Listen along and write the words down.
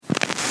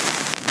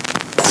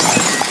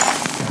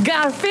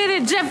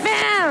Graffiti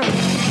Japan!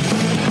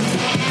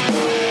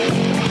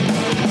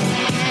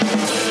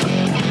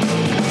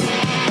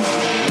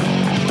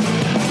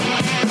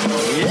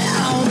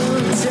 Yeah, all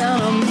the time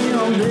I'm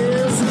on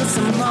business.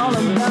 I'm all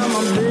about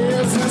my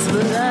business,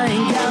 but I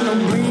ain't got no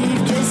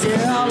briefcase.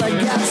 Yeah, all I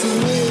got's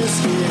some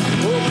whiskey.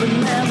 Open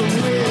now the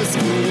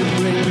whiskey,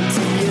 bring it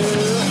to you.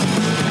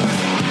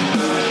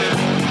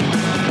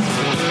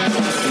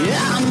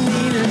 Yeah, I'm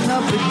leaning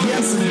up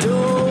against the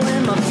door,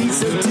 and my feet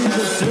stuck to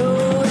the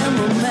floor, and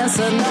we're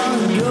messing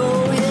on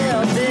go. Yeah,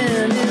 I've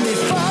been in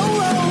before.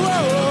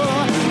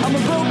 I'm a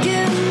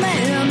broken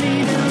man,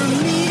 needing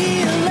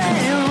remedial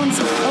lands.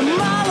 I'm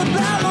all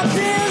about my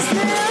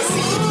business.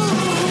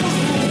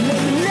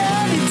 Let me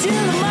love you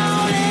till the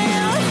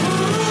morning.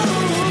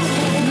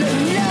 Let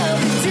me love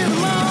you till the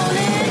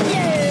morning,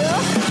 yeah.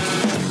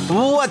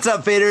 What's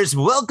up, faders?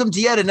 Welcome to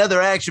yet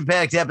another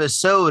action-packed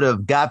episode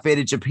of Got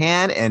Faded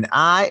Japan, and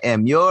I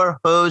am your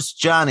host,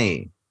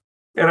 Johnny.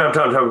 And I'm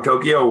Tom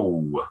Tokyo.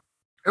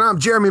 And I'm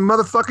Jeremy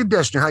motherfucking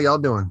Deschner. How y'all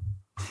doing?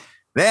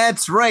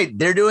 That's right.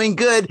 They're doing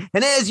good.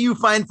 And as you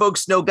fine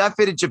folks know, Got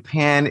Faded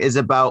Japan is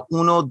about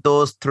uno,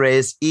 dos,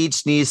 tres,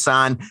 each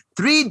Nissan,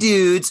 three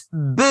dudes,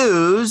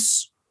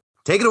 booze.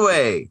 Take it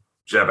away.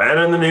 Japan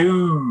in the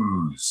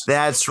news.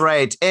 That's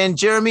right. And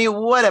Jeremy,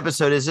 what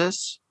episode is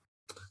this?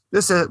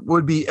 This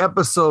would be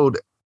episode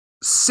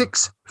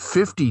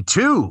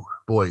 652,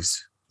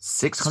 boys.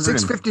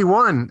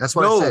 651. That's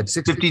what I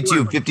said.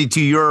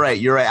 52. You're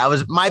right. I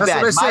was my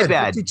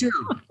bad. 52.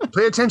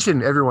 Pay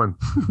attention, everyone.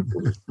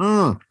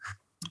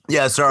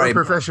 Yeah, sorry.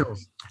 We're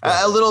professionals.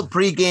 A little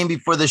pregame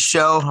before the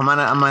show. I'm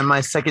on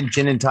my second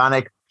gin and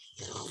tonic.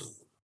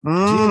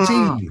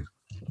 GT.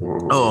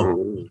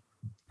 Oh,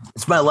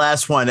 it's my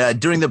last one.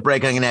 During the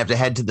break, I'm gonna have to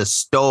head to the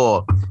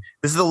store.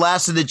 This is the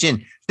last of the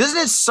gin. Doesn't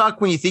it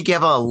suck when you think you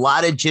have a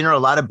lot of gin or a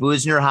lot of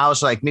booze in your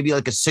house, like maybe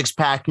like a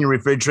 6-pack in your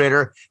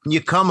refrigerator, and you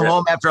come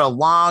home after a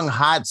long,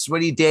 hot,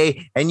 sweaty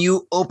day, and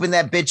you open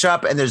that bitch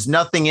up, and there's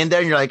nothing in there,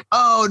 and you're like,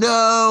 oh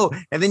no!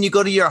 And then you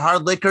go to your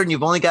hard liquor, and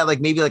you've only got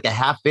like maybe like a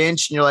half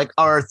inch, and you're like,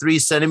 or 3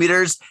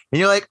 centimeters, and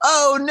you're like,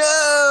 oh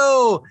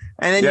no!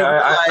 And then you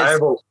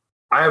realize,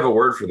 I have a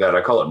word for that.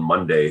 I call it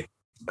Monday.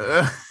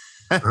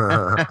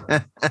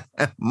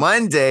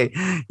 Monday,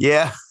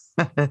 yeah.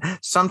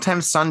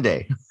 Sometimes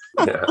Sunday.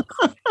 Yeah.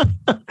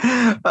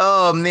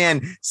 Oh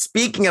man,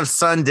 speaking of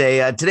Sunday,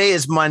 today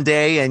is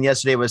Monday and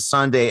yesterday was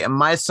Sunday, and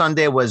my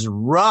Sunday was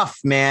rough,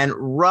 man.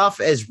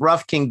 Rough as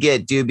rough can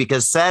get, dude,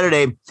 because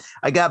Saturday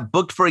I got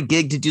booked for a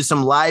gig to do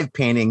some live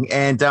painting,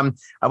 and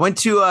I went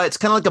to it's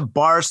kind of like a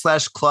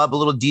bar/club, a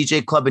little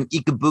DJ club in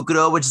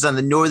Ikebukuro, which is on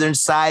the northern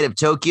side of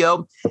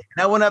Tokyo.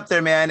 And I went up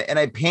there, man, and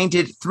I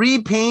painted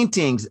 3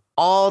 paintings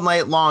all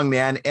night long,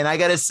 man. And I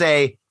gotta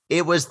say,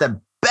 it was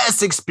the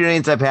best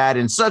experience I've had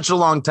in such a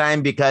long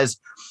time, because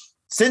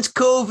since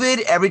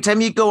COVID, every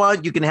time you go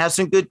out, you can have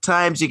some good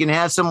times, you can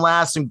have some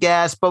laughs, some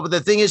gas. But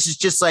the thing is, it's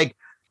just like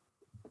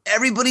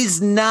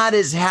everybody's not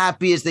as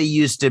happy as they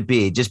used to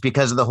be just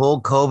because of the whole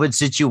COVID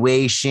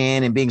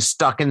situation and being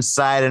stuck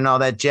inside and all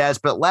that jazz.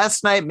 But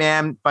last night,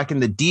 man, fucking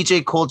the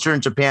DJ culture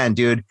in Japan,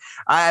 dude.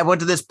 I went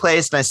to this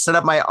place and I set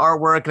up my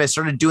artwork and I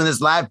started doing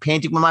this live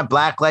painting with my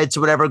black lights or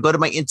whatever. Go to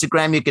my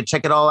Instagram, you can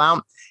check it all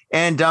out.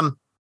 And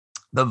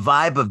the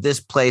vibe of this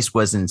place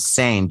was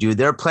insane, dude.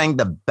 They're playing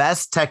the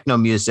best techno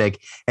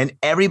music, and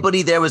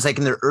everybody there was like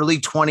in their early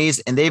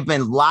 20s, and they've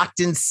been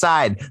locked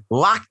inside,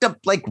 locked up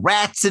like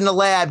rats in a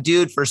lab,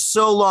 dude, for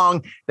so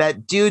long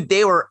that, dude,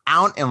 they were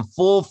out in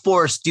full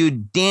force,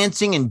 dude,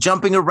 dancing and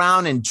jumping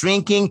around and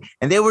drinking,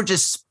 and they were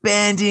just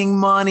spending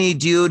money,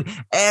 dude.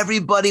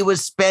 Everybody was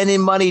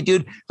spending money,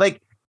 dude.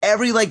 Like,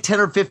 every like 10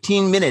 or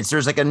 15 minutes,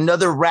 there's like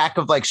another rack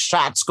of like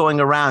shots going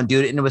around,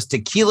 dude, and it was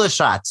tequila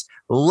shots.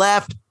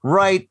 Left,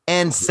 right,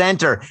 and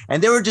center.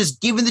 And they were just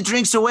giving the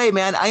drinks away,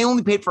 man. I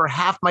only paid for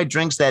half my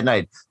drinks that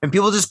night. And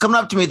people just coming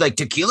up to me like,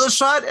 tequila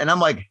shot? And I'm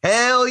like,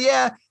 hell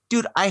yeah.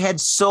 Dude, I had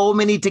so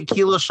many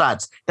tequila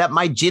shots that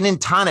my gin and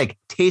tonic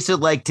tasted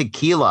like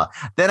tequila.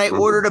 Then I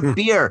ordered a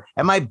beer,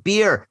 and my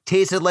beer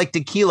tasted like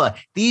tequila.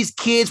 These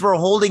kids were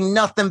holding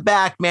nothing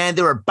back, man.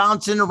 They were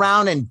bouncing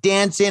around and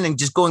dancing and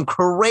just going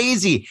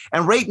crazy.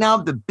 And right now,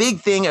 the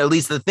big thing, at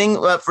least the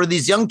thing for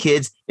these young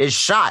kids, is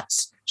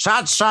shots.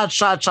 Shots.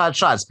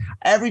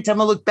 Every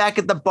time I look back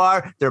at the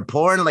bar, they're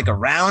pouring like a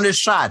round of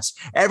shots.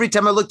 Every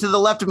time I look to the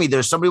left of me,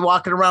 there's somebody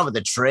walking around with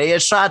a tray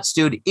of shots,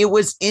 dude. It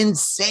was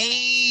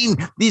insane.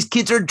 These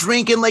kids are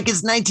drinking like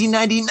it's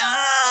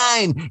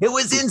 1999. It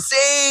was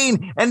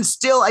insane. And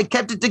still, I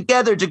kept it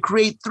together to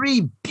create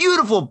 3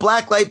 beautiful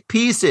blacklight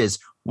pieces.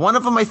 One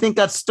of them, I think,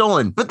 got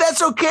stolen, but that's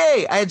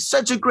okay. I had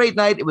such a great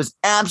night. It was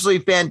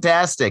absolutely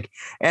fantastic.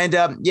 And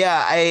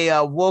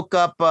I woke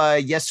up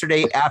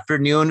yesterday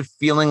afternoon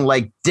feeling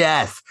like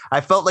death.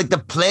 I felt like the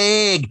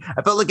plague.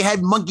 I felt like I had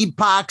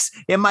monkeypox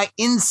in my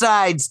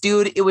insides,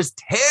 dude. It was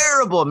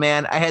terrible,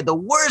 man. I had the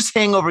worst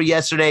hangover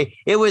yesterday.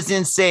 It was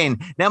insane.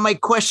 Now, my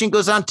question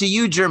goes on to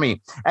you, Jeremy.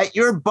 At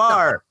your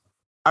bar,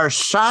 are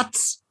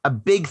shots a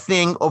big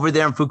thing over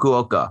there in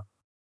Fukuoka?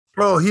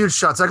 Oh, huge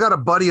shots. I got a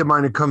buddy of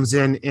mine who comes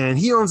in and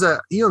he owns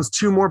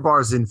 2 more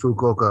bars in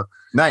Fukuoka.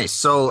 Nice.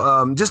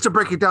 So just to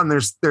break it down,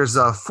 there's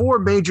 4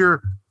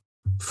 major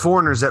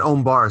foreigners that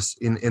own bars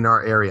in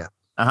our area.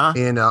 Uh-huh.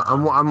 And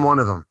I'm one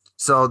of them.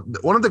 So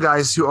one of the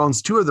guys who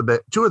owns two of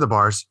the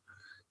bars,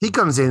 he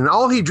comes in and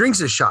all he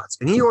drinks is shots,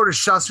 and he orders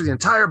shots for the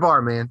entire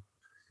bar, man.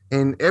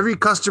 And every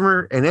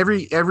customer and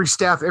every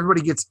staff,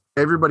 everybody gets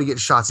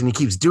shots, and he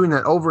keeps doing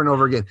that over and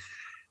over again.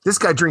 This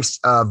guy drinks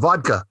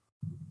vodka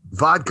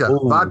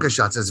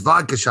shots. It's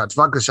vodka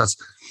shots,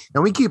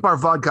 and we keep our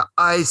vodka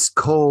ice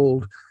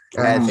cold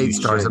at 8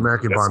 Stars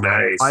American Bar,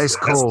 man. Nice. Ice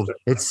cold.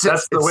 That's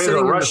the way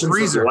the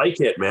Russians like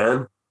it,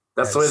 man.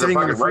 That's the way the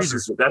fucking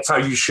Russians. That's how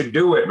you should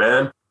do it,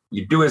 man.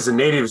 You do as the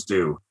natives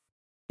do.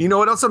 You know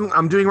what else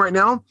I'm doing right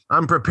now?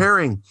 I'm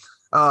preparing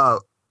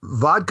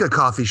vodka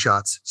coffee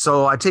shots.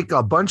 So I take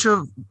a bunch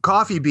of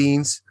coffee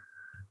beans,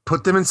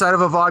 put them inside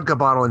of a vodka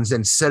bottle, and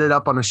then set it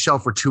up on a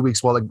shelf for 2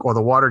 weeks while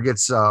the water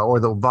gets or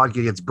the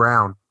vodka gets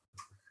brown.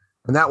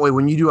 And that way,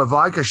 when you do a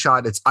vodka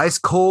shot, it's ice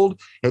cold.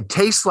 It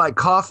tastes like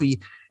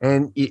coffee,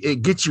 and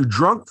it gets you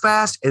drunk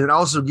fast, and it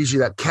also gives you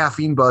that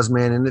caffeine buzz,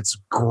 man. And it's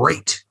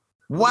great.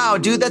 Wow,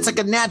 dude, that's like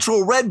a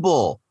natural Red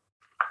Bull.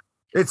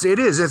 It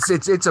is.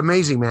 It's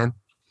amazing, man.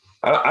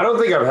 I don't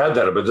think I've had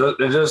that, but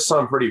it does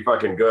sound pretty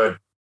fucking good.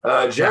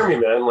 Jeremy,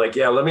 man,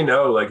 let me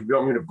know. Like, if you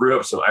want me to brew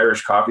up some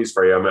Irish coffees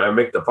for you, I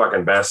make the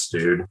fucking best,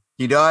 dude.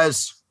 He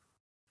does.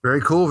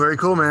 Very cool,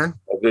 man.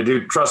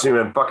 Dude, trust me,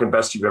 man, fucking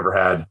best you've ever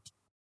had.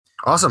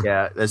 Awesome.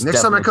 Yeah.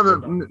 Next time I come to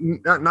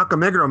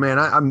Nakameguro, man,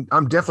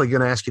 I'm definitely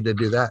going to ask you to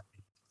do that.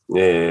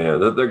 Yeah,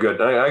 they're good.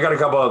 I got a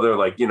couple other,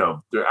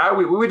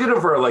 we did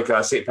them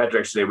for St.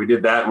 Patrick's Day. We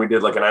did that, and we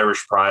did like an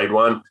Irish Pride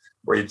one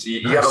where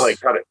you got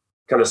to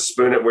kind of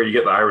spoon it where you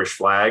get the Irish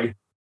flag.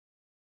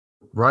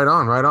 Right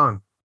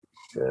on.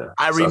 Yeah.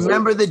 I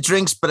remember the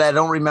drinks, but I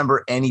don't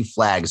remember any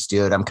flags,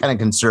 dude. I'm kind of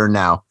concerned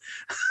now.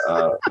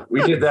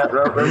 We did that.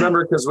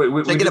 Remember, because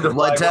we did the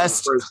blood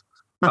test.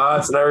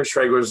 It's an Irish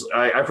flag.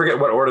 I forget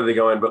what order they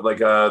go in, but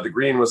the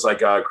green was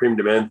cream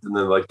de mint, and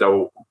then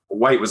the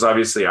white was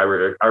obviously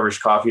Irish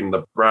coffee, and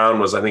the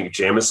brown was, I think,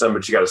 Jameson.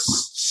 But you got to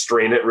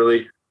strain it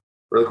really,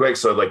 really quick,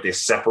 so they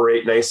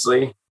separate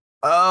nicely.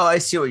 Oh, I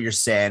see what you're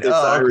saying. It's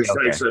Irish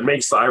flag, so it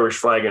makes the Irish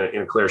flag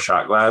in a clear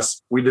shot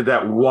glass. We did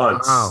that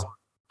once. Wow.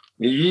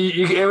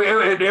 Dude,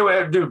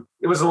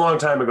 it was a long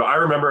time ago. I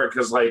remember it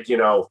because,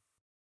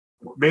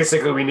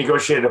 basically we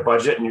negotiated a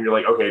budget, and you're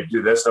like, okay,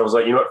 do this. And I was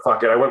like, you know what,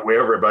 fuck it. I went way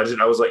over a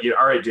budget. I was like,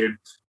 all right, dude,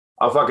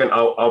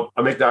 I'll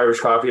make the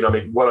Irish coffee, and I'll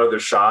make one other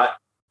shot,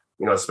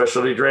 a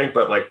specialty drink.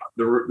 But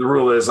the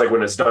rule is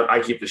when it's done,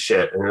 I keep the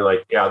shit. And you're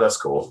like, yeah, that's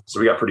cool. So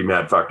we got pretty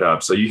mad fucked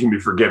up. So you can be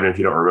forgiven if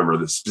you don't remember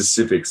the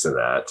specifics of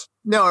that.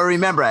 No, I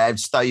remember. I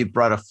just thought you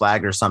brought a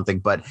flag or something,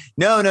 but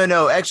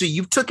no. Actually,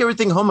 you took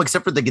everything home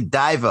except for the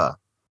Godiva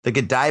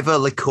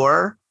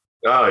liqueur.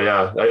 Oh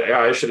yeah.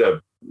 I should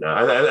have. No,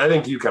 I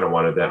think you kind of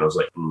wanted that. And I was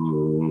like,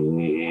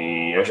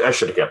 I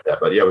should have kept that,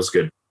 but yeah, it was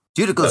good.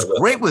 Dude, it goes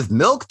great with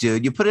milk,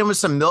 dude. You put it in with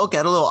some milk,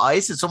 add a little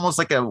ice. It's almost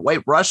like a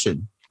White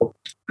Russian.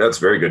 That's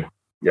very good.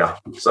 Yeah.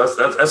 So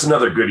that's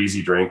another good,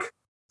 easy drink.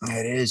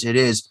 It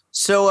is.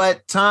 So,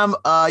 Tom,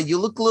 you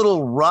look a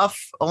little rough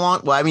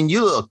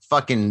you look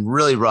fucking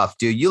really rough,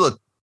 dude. You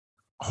look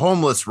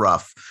homeless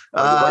rough.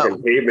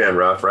 Fucking caveman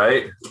rough,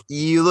 right?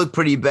 You look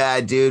pretty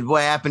bad, dude.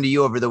 What happened to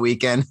you over the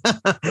weekend?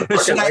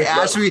 Should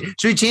we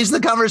change the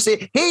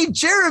conversation? Hey,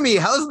 Jeremy,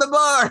 how's the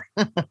bar?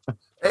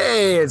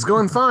 Hey, it's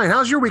going fine.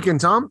 How's your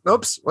weekend, Tom?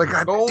 Oops.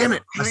 Damn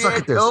it. I suck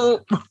at this.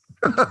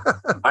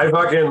 I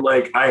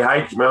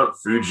hiked Mount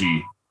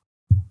Fuji.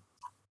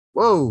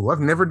 Whoa, I've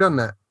never done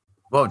that.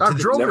 Well, I've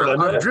driven up it.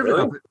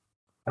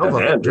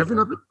 I've driven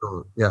up it.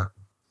 Oh, yeah.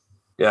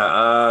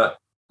 Yeah.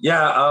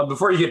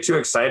 Before you get too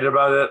excited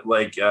about it,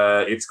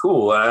 it's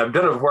cool. I've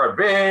done it before a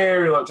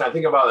very long time.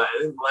 Think about that. I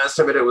think the last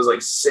time it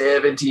was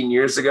 17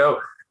 years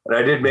ago, and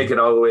I did make it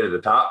all the way to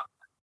the top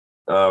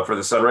for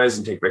the sunrise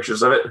and take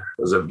pictures of it. It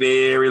was a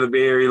very,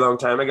 very long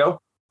time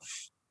ago.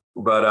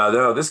 But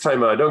no, this time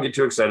don't get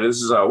too excited.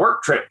 This is a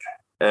work trip,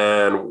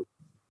 and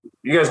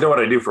you guys know what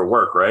I do for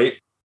work, right?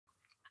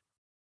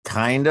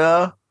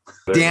 Kinda.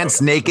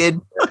 Dance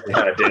naked.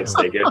 Yeah, dance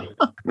naked.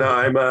 No,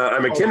 I'm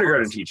a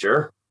kindergarten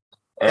teacher.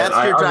 That's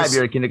your job.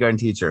 You're a kindergarten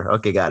teacher.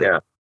 Okay, got it.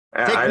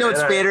 Yeah. Take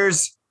notes,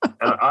 faders.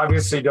 I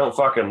obviously don't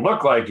fucking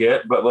look like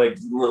it, but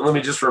let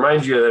me just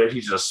remind you that I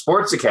teach at a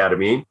sports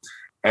academy,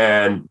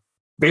 and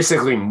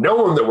basically no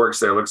one that works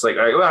there looks like,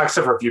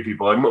 except for a few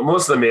people.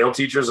 Most of the male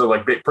teachers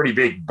are pretty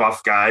big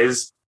buff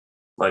guys,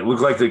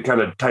 look like the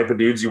kind of type of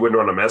dudes you wouldn't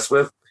want to mess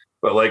with.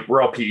 But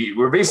we're all PE.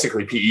 We're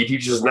basically PE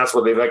teachers, and that's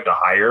what they like to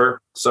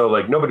hire. So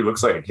nobody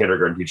looks like a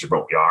kindergarten teacher,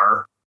 but we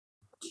are,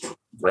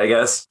 I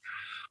guess.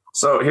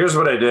 So here's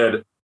what I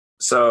did.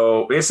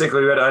 So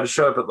basically, I had to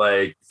show up at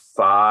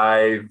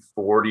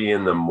 5:40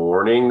 in the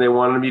morning. They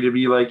wanted me to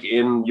be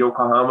in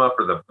Yokohama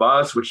for the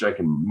bus, which I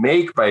can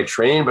make by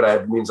train, but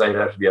that means I'd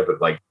have to be up at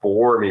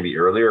 4, maybe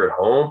earlier at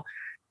home.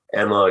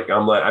 And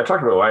I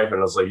talked to my wife, and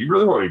I was like, "You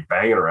really want me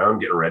banging around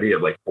getting ready at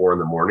 4 in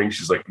the morning?"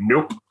 She's like,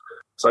 "Nope."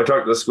 So I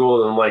talked to the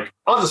school and I'm like,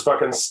 I'll just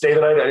fucking stay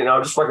the night.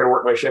 I'll just fucking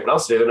work my shift and I'll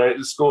stay the night at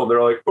the school. And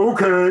they're like,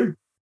 okay.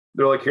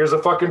 They're like, here's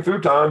a fucking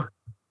futon.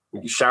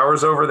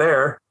 Showers over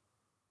there.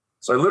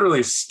 So I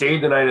literally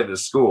stayed the night at the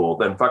school,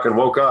 then fucking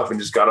woke up and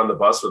just got on the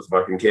bus with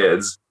fucking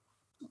kids.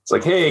 It's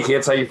like, hey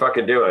kids, how you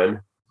fucking doing?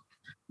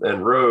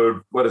 Then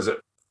rode,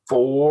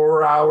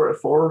 4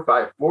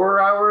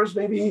 hours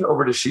maybe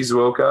over to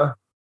Shizuoka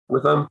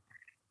with them.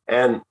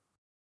 And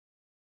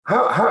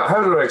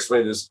how do I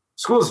explain this?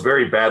 School is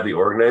very badly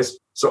organized.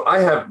 So I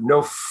have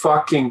no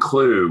fucking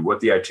clue what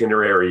the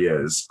itinerary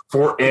is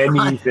for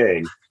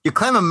anything. You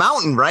climb a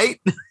mountain,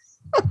 right?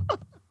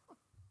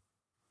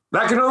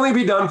 That can only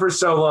be done for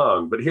so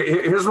long. But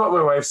here's what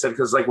my wife said,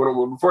 because like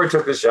before I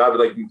took this job,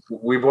 like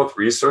we both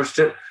researched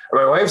it. And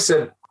my wife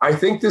said, I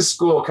think this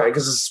school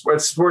because it's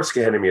sports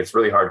academy, it's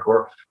really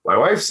hardcore. My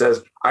wife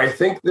says, I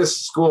think this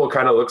school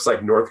kind of looks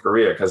like North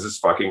Korea because it's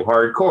fucking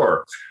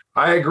hardcore.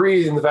 I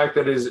agree in the fact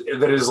that it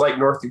is like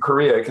North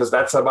Korea because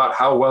that's about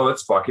how well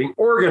it's fucking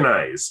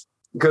organized.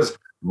 Because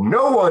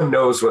no one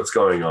knows what's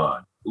going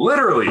on,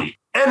 literally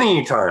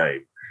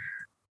anytime.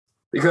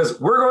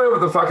 Because we're going up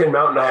the fucking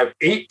mountain. I have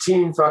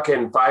 18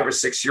 fucking 5 or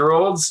 6 year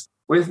olds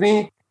with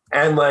me.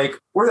 And like,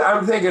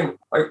 I'm thinking,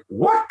 like,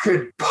 what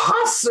could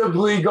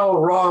possibly go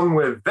wrong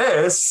with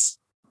this?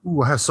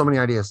 Ooh, I have so many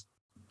ideas.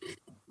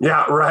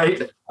 Yeah,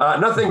 right.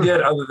 Nothing did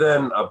other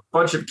than a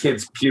bunch of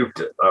kids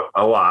puked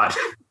a lot.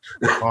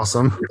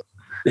 Awesome.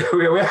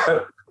 we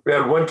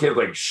had one kid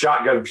like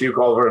shotgun puke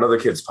all over another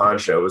kid's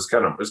poncho. It was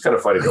kind of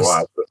funny to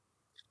watch. But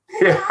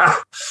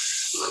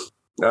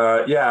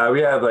yeah.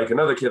 We had like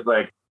another kid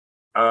like,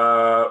 we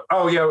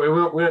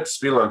went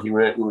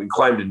spelunking. We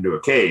climbed into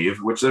a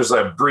cave, which there's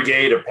a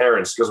brigade of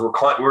parents because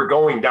we're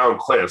going down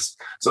cliffs.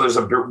 So there's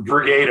a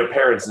brigade of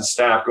parents and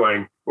staff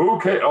going,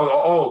 okay.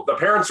 Oh, the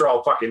parents are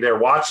all fucking there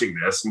watching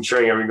this and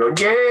cheering and going,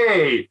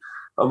 yay.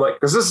 I'm like,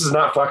 because this is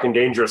not fucking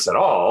dangerous at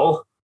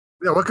all.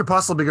 Yeah, what could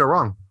possibly go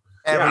wrong?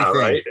 Everything.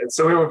 Yeah, right. And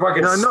so we were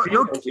fucking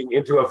spelunking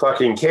into a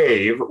fucking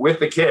cave with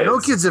the kids. No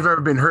kids have ever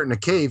been hurt in a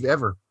cave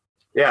ever.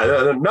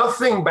 Yeah,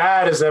 nothing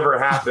bad has ever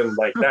happened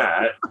like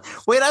that.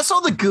 Wait, I saw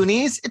the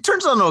Goonies. It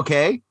turns out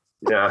okay.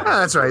 Yeah,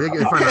 that's right. They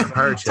get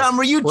hurt. Tom,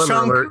 were you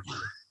chunk?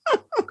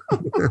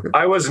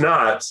 I was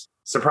not.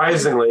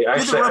 Surprisingly,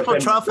 actually,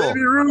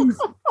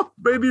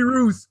 Baby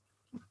Ruth.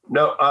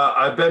 No,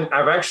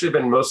 I've actually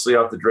been mostly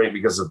off the drink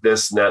because of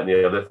this and that and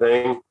the other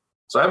thing.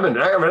 So I haven't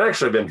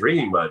actually been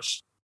drinking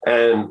much.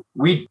 And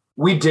me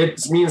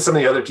and some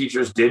of the other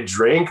teachers did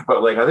drink,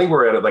 but like I think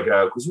we're at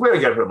because we had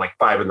to get up at like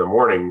 5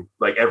 a.m,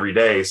 like every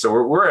day. So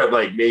we're at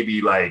like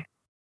maybe like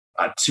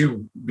a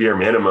 2 beer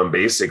minimum,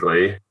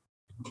 basically.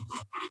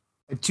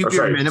 A 2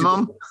 beer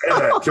minimum?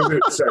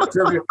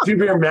 Two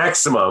beer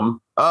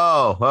maximum.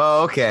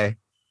 Oh, okay.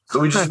 So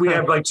we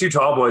have like 2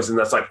 tall boys, and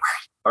that's like,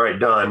 all right,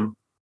 done.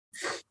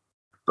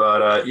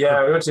 But we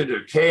went to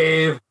a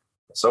cave.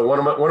 So one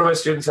of my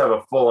students have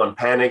a full on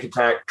panic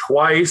attack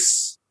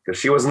twice because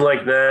she wasn't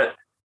like that.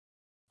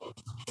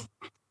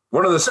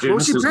 One of the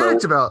students. What was she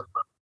panicked about?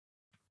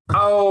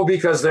 Oh,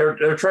 because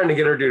they're trying to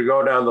get her to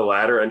go down the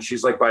ladder, and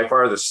she's like by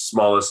far the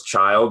smallest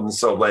child, and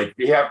so like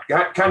you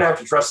kind of have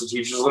to trust the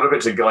teachers a little bit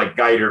to like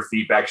guide her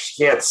feet back.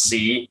 She can't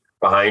see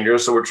behind her,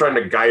 so we're trying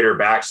to guide her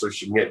back so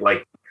she can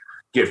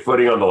get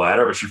footing on the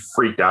ladder. But she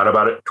freaked out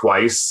about it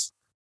twice.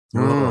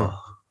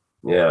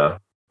 Yeah,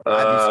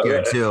 I'd be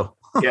scared too.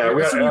 Yeah,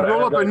 we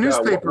roll up a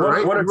newspaper,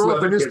 right? One or two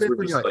other kids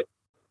were just like,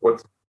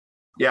 what?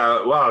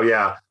 Yeah, wow,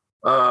 yeah.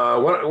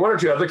 One or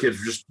two other kids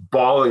were just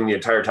bawling the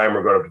entire time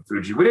we're going up to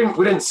Fuji. We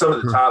didn't sum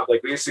at the top.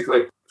 Like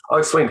basically, I'll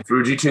explain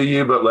Fuji to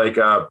you, but like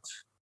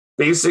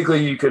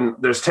basically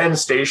there's 10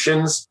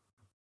 stations.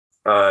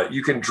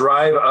 You can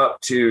drive up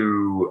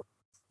to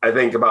I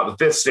think about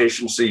the 5th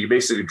station. So you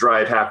basically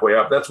drive halfway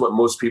up. That's what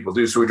most people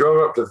do. So we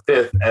drove up to the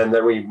 5th and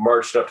then we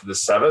marched up to the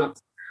 7th.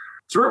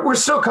 So we're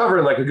still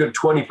covering like a good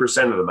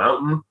 20% of the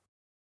mountain.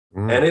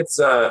 And it's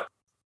a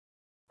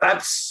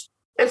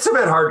bit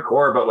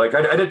hardcore, but like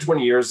I did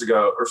 20 years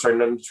ago, or sorry,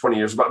 not 20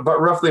 years, but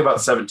roughly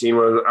about 17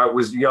 when I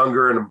was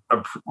younger and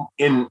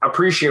in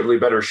appreciably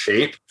better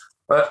shape.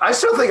 But I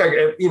still think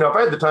if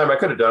I had the time, I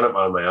could have done it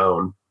on my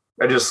own.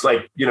 I just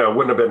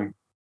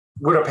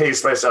would have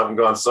paced myself and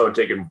gone slow and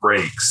taken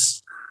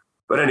breaks.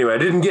 But anyway, I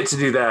didn't get to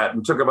do that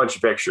and took a bunch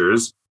of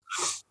pictures,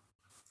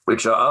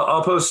 which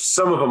I'll post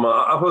some of them.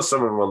 I'll post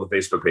some of them on the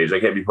Facebook page. I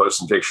can't be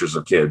posting pictures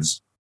of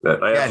kids.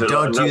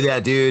 Don't do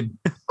that, dude.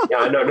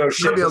 Yeah, no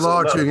shit. There'll be a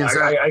law or two against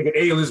that. I could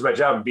A, lose my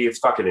job, and B, it's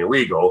fucking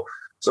illegal.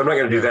 So I'm not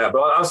going to do that. But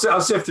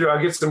I'll sift through.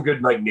 I'll get some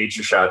good like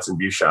nature shots and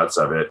view shots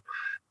of it.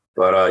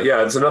 But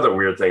it's another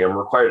weird thing. I'm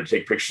required to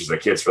take pictures of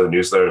kids for the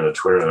newsletter and the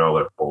Twitter and all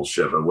that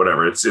bullshit. But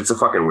whatever. It's a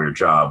fucking weird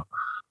job.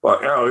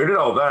 But we did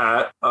all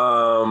that.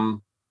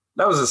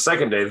 That was the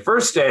second day. The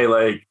first day,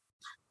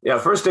 the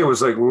first day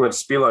was like we went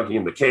spelunking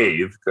in the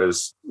cave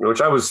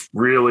which I was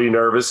really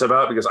nervous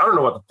about because I don't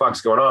know what the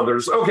fuck's going on. We're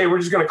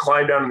just going to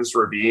climb down in this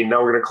ravine.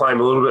 Now we're going to climb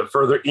a little bit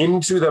further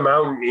into the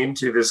mountain,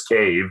 into this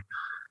cave.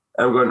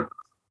 And I'm going,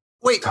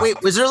 Wait,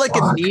 was there like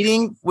a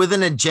meeting with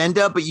an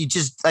agenda, but you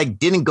just like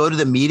didn't go to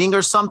the meeting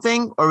or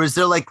something? Or was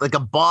there like a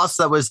boss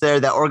that was there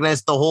that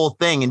organized the whole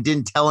thing and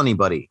didn't tell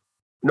anybody?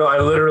 No,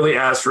 I literally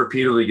asked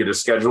repeatedly to get a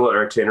schedule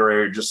or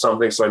itinerary or just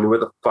something so I knew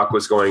what the fuck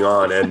was going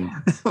on. And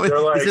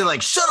they're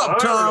like, shut up,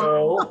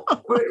 Tom.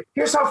 But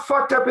here's how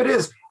fucked up it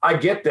is. I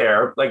get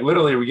there, like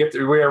literally we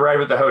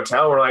arrive at the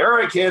hotel. We're like, all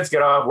right, kids,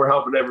 get off. We're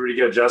helping everybody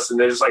get adjusted.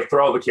 And they just like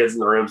throw all the kids in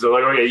the rooms. They're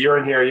like, okay, you're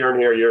in here, you're in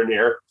here, you're in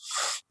here.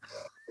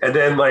 And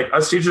then like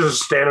us teachers are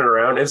standing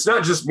around. It's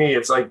not just me.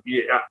 It's like,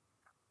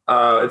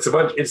 it's a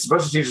bunch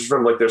of teachers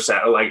from like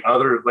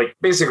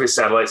basically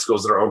satellite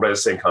schools that are owned by the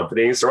same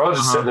company. So we're all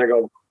just sitting there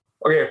going,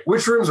 okay,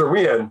 which rooms are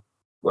we in?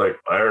 Like,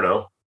 I don't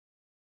know.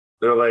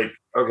 They're like,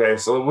 okay,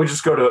 so we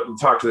just go to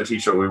talk to the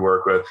teacher we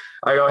work with.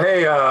 I go,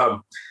 hey,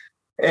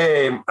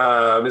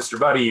 Mr.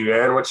 Buddy,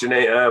 man, what's your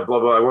name?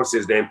 Blah, blah, I won't say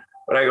his name.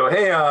 But I go,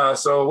 hey,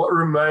 so what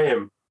room am I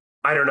in?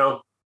 I don't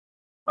know.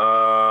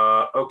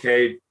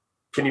 Okay,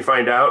 can you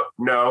find out?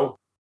 No.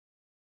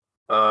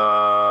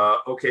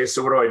 Okay,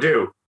 so what do I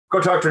do?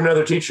 Go talk to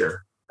another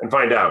teacher and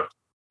find out.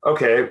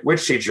 Okay,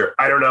 which teacher?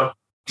 I don't know.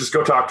 Just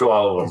go talk to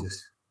all of them.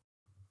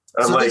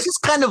 So this is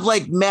kind of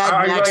like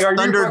Mad Max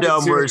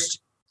Thunderdome.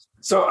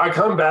 So I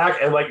come back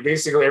and like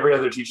basically every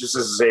other teacher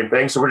says the same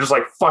thing. So we're just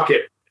like, fuck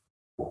it.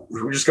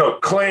 We just go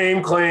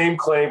claim.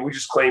 We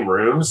just claim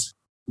rooms.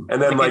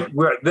 And then like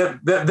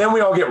then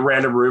we all get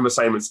random room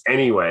assignments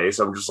anyway.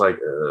 So I'm just like,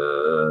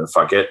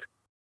 fuck it.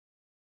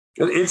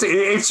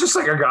 It's just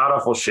like a god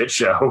awful shit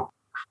show.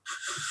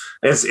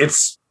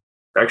 It's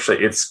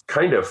actually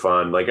kind of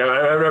fun. Like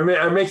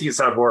I'm making it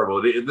sound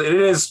horrible. It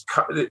is.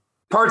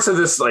 Parts of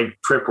this like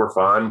trip were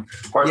fun.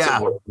 Parts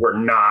of it were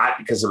not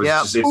because it was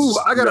just. Ooh,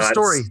 I got nuts. A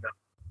story.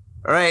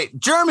 All right,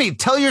 Jeremy,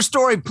 tell your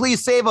story.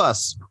 Please save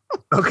us.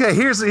 Okay,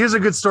 here's a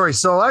good story.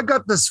 So I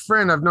got this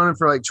friend. I've known him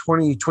for like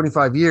 20,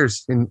 25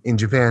 years in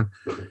Japan,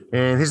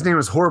 and his name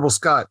is Horrible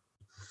Scott.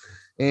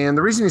 And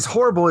the reason he's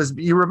horrible is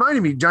you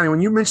reminded me, Johnny, when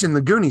you mentioned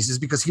the Goonies, is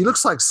because he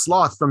looks like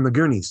Sloth from the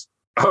Goonies.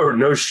 Oh,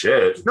 no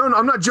shit. No,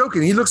 I'm not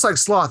joking. He looks like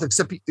Sloth,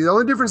 except the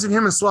only difference in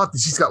him and Sloth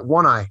is he's got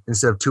one eye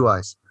instead of two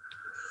eyes.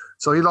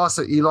 So he lost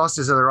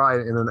his other eye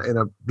in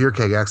a beer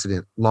keg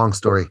accident. Long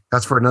story.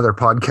 That's for another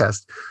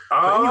podcast.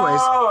 Oh,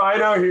 anyways, I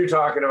know who you're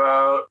talking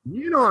about.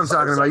 You know what I'm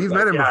talking about. You've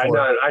met him before.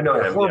 I know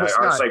him. Yeah,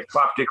 our like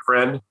pop dick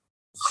friend.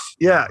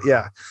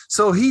 Yeah.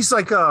 So he's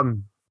like,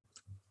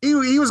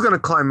 he was going to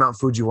climb Mount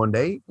Fuji one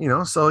day,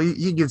 so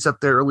he gets up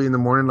there early in the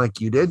morning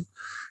like you did.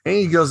 And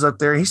he goes up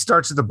there, he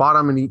starts at the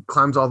bottom and he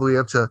climbs all the way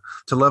up to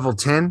level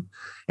 10.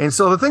 And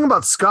so the thing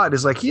about Scott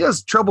is like, he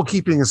has trouble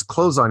keeping his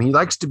clothes on. He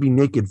likes to be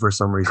naked for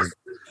some reason.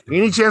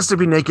 Any chance to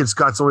be naked,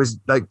 Scott's always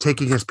like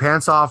taking his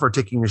pants off or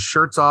taking his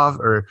shirts off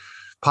or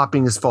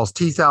popping his false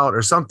teeth out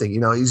or something.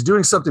 He's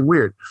doing something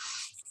weird.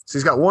 So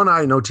he's got one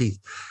eye, no teeth.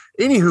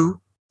 Anywho,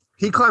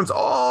 he climbs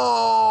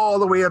all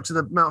the way up to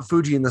the Mount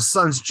Fuji and the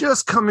sun's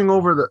just coming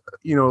over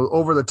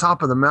the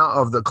top of the mount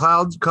of the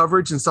cloud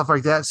coverage and stuff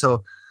like that.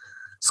 So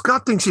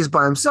Scott thinks he's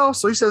by himself.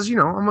 So he says, I'm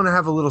going to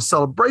have a little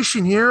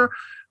celebration here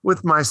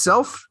with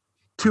myself,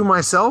 to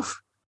myself,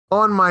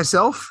 on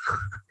myself.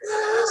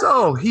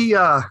 So he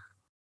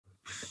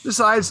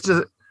decides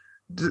to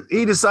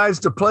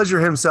pleasure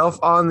himself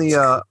on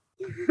the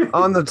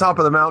top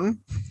of the mountain.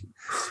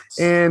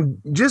 And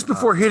just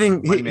before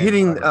hitting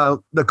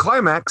the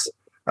climax,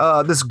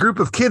 this group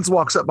of kids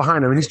walks up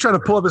behind him and he's trying to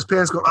pull up his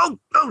pants going,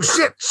 oh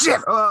shit.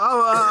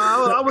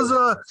 I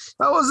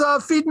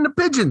was feeding the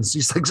pigeons.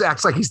 He's like,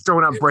 acts like he's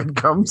throwing out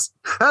breadcrumbs.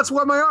 That's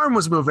why my arm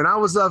was moving. I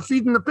was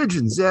feeding the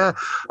pigeons. Yeah.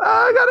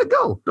 I gotta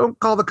go. Don't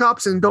call the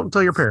cops and don't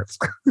tell your parents.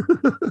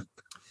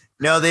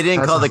 No, they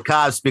didn't call the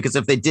cops because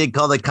if they did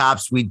call the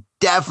cops, we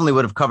definitely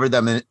would have covered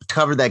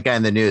that guy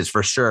in the news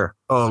for sure.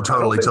 Oh,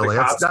 totally. The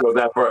cops go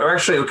that far.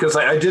 Actually, because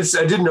I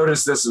did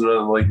notice this,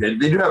 and like they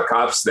do have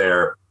cops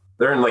there.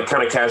 They're in like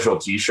kind of casual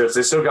t-shirts.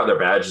 They still got their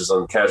badges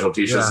on casual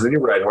t-shirts. Yeah. They do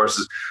ride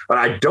horses, but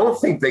I don't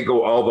think they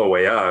go all the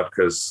way up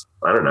because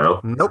I don't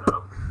know. Nope.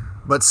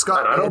 But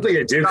Scott, I don't think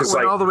they do because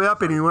went all the way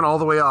up and he went all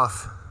the way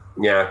off.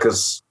 Yeah,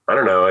 because I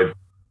don't know.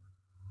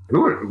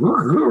 Who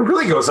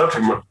really goes up to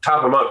the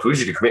top of Mount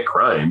Fuji to commit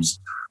crimes?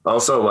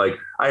 Also, like,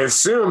 I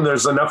assume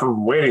there's enough of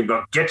them waiting.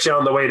 They'll get you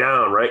on the way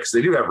down, right? Because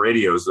they do have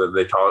radios that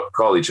they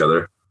call each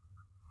other.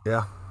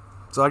 Yeah.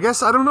 So I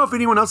guess I don't know if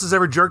anyone else has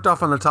ever jerked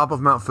off on the top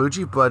of Mount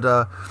Fuji,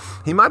 but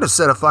he might have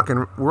set a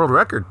fucking world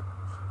record.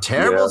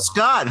 Terrible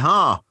Scott,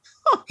 huh?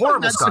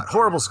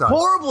 Horrible Scott.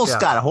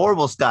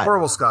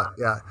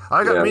 Yeah.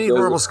 I got many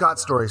horrible Scott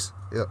stories.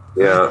 Yep.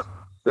 Yeah.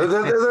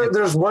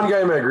 There's one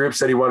guy in my group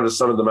said he wanted to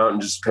summit the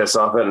mountain just piss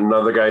off it. And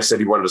another guy said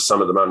he wanted to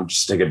summit the mountain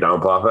just take a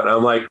dump off it. And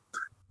I'm like,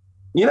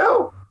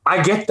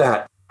 I get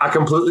that. I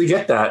completely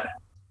get that.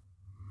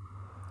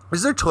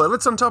 Is there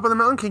toilets on top of the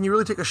mountain? Can you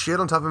really take a shit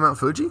on top of Mount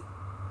Fuji?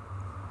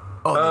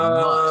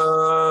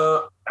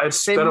 Oh,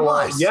 it's been a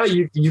while. Yeah,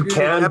 you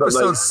can.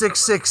 Episode but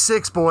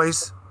 666,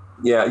 boys.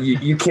 Yeah,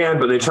 you can,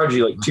 but they charge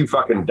you like $2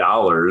 fucking.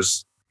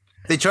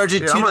 They charge you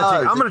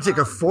 $2. I'm gonna take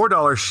a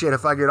 $4 shit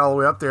if I get all the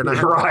way up there and I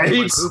have Right.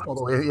 to poop all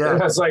the way. Yeah,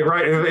 That's like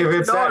right. If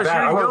it's that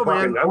bad, I'm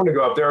gonna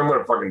go up there. I'm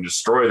gonna fucking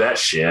destroy that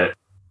shit.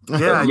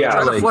 yeah. Yeah,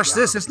 Try to like- flush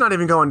this. It's not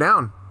even going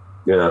down.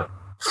 Yeah.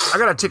 I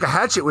gotta take a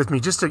hatchet with me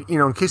just to,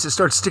 in case it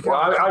starts sticking.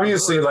 Well,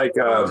 obviously, like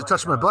to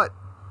touch my butt.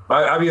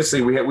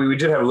 obviously we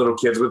did have little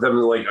kids with them.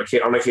 Like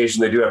on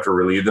occasion, they do have to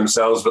relieve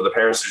themselves, but the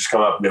parents just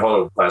come up and they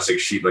hold a plastic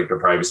sheet like a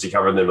privacy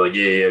cover, and they're like,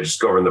 yeah, just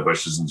go over in the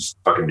bushes and just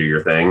fucking do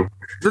your thing.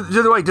 Do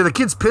the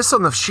kids piss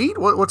on the sheet?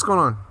 What's going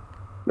on?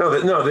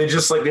 No, they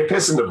just like they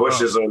piss in the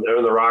bushes or in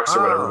the rocks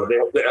or whatever.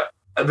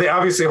 But they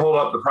obviously hold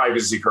up the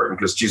privacy curtain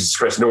because Jesus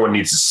Christ, no one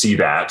needs to see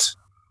that.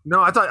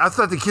 No, I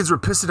thought the kids were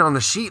pissing on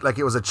the sheet like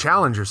it was a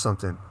challenge or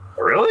something.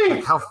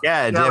 Really? Like Do you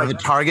have a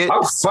target?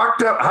 How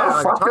fucked up?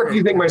 How fucked up do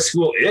you think my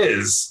school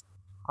is?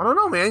 I don't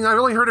know, man. I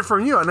only heard it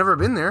from you. I've never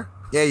been there.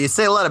 Yeah, you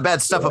say a lot of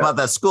bad stuff about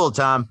that school,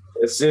 Tom.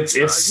 It's You a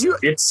say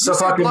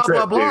fucking blah, trip,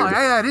 blah, blah. dude.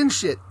 I add in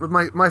shit. With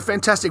my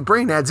fantastic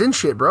brain adds in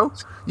shit, bro.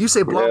 You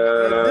say blah,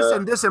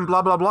 this and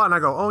blah, blah, blah. And I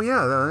go, oh,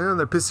 yeah,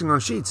 they're pissing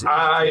on sheets.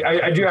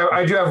 I do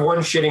have one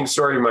shitting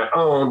story of my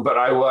own, but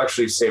I will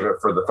actually save it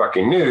for the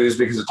fucking news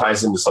because it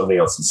ties into something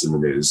else that's in the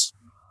news.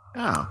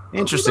 Oh,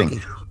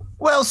 interesting.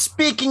 Well,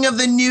 speaking of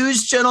the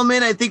news,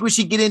 gentlemen, I think we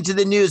should get into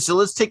the news. So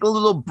let's take a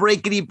little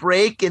breakity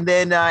break. And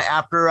then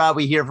after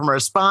we hear from our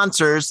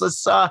sponsors,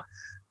 let's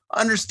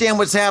understand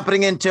what's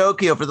happening in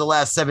Tokyo for the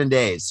last 7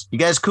 days. You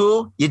guys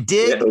cool? You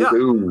dig? Yeah.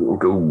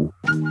 Go.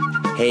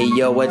 Hey,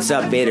 yo, what's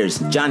up,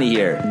 Vaders? Johnny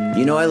here.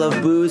 You know I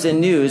love booze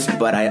and news,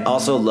 but I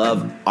also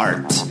love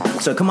art.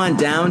 So come on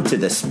down to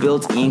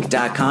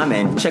thespiltink.com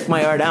and check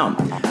my art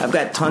out. I've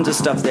got tons of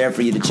stuff there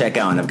for you to check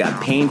out. I've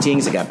got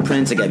paintings, I got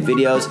prints, I got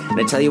videos. And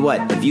I tell you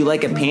what, if you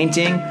like a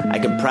painting, I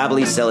could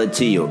probably sell it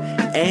to you.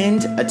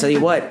 And I tell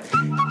you what,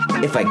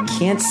 if I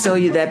can't sell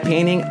you that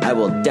painting, I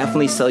will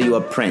definitely sell you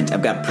a print.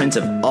 I've got prints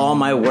of all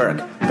my work.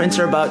 Prints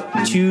are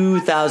about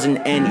 2,000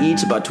 yen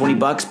each, about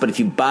 $20. But if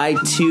you buy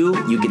two,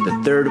 you get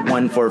the third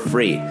one for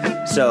free.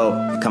 So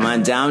come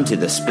on down to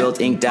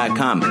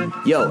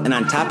thespiltink.com. Yo, and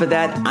on top of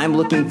that, I'm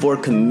looking for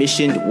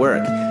commissioned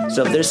work.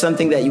 So if there's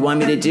something that you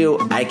want me to do,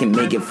 I can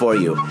make it for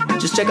you.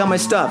 Just check out my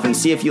stuff and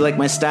see if you like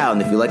my style.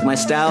 And if you like my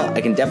style,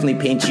 I can definitely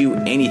paint you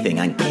anything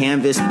on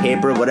canvas,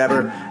 paper,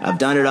 whatever. I've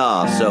done it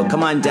all. So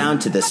come on down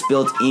to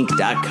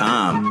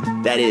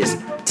thespiltink.com. That is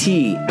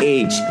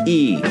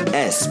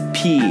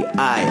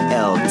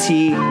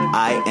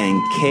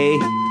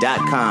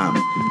THESPILTINK.com.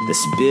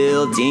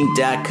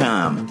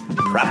 Thespiltink.com.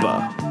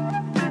 Proper.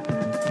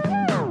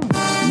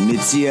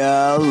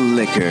 Mitsuya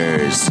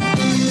Liquors.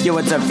 Yo,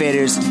 what's up,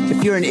 faders?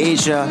 If you're in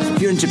Asia, if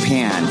you're in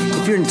Japan,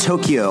 if you're in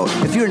Tokyo,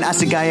 if you're in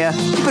Asagaya,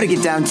 you better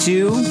get down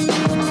to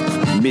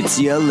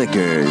Mitsuya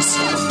Liquors.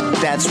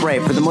 That's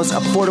right. For the most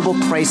affordable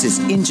prices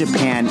in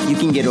Japan, you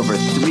can get over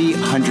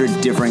 300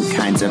 different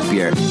kinds of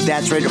beer.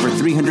 That's right, over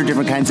 300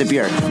 different kinds of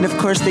beer. And of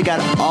course, they got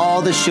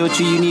all the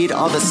shochu you need,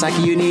 all the sake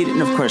you need,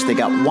 and of course, they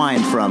got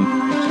wine from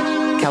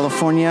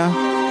California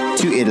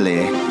to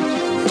Italy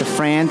to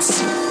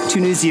France to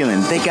New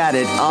Zealand. They got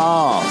it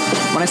all.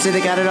 When I say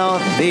they got it all,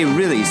 they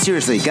really,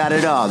 seriously got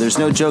it all. There's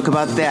no joke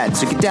about that.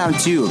 So get down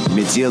to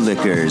Mitsuya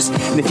Liquors.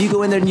 And if you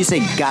go in there and you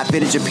say, got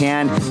fit in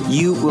Japan,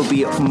 you will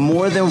be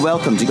more than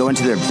welcome to go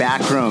into their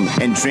back room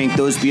and drink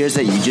those beers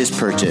that you just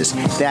purchased.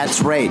 That's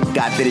right,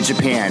 got fit in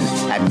Japan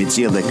at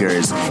Mitsuya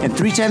Liquors. And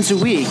 3 times a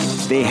week,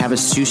 they have a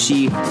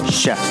sushi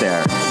chef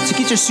there. So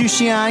get your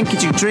sushi on,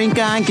 get your drink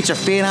on, get your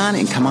fade on,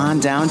 and come on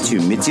down to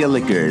Mitsuya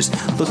Liquors,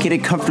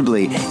 located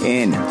comfortably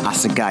in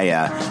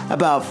Asagaya,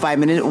 about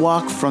 5-minute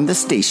walk from the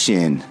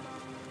station.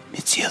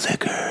 Mitsuya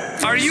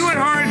Liquors. Are you in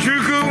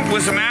Harajuku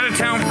with some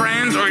out-of-town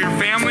friends or your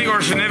family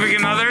or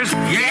significant others?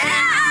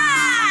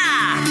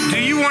 Yeah!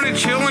 Do you want to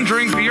chill and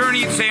drink beer and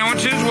eat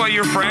sandwiches while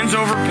your friends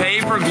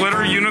overpay for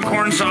glitter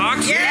unicorn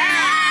socks? Yeah!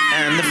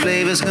 And the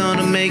flavor's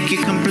gonna make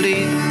you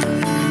complete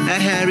at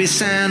Harry's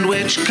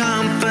Sandwich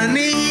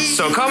Company.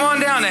 So come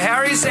on down to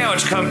Harry's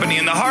Sandwich Company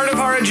in the heart of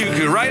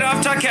Harajuku, right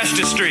off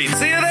Takeshita Street.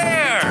 See you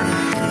there!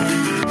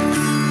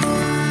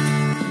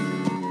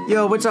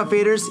 Yo, what's up,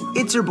 faders?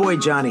 It's your boy,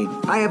 Johnny.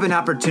 I have an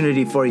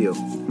opportunity for you.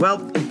 Well,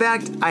 in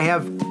fact, I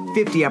have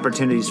 50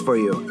 opportunities for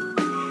you.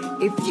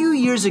 A few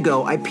years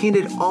ago, I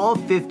painted all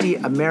 50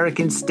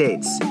 American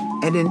states.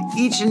 And in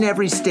each and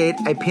every state,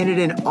 I painted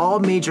in all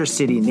major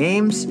city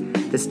names,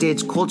 the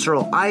state's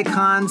cultural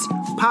icons,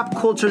 pop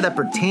culture that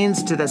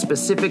pertains to that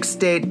specific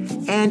state,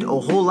 and a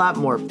whole lot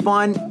more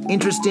fun,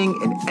 interesting,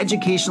 and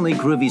educationally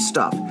groovy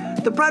stuff.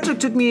 The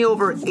project took me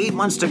over 8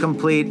 months to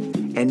complete,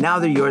 and now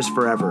they're yours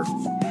forever.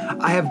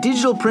 I have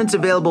digital prints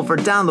available for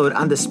download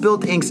on the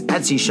Spilt Ink's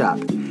Etsy shop.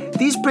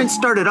 These prints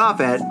started off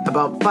at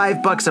about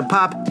 $5 a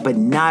pop, but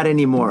not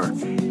anymore.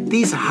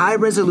 These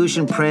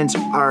high-resolution prints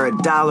are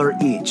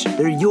 $1 each.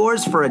 They're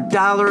yours for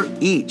 $1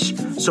 each.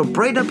 So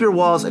brighten up your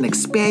walls and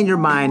expand your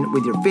mind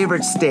with your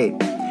favorite state.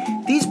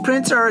 These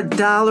prints are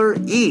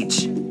 $1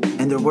 each,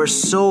 and they're worth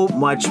so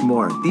much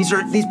more. These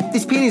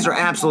paintings are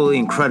absolutely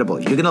incredible.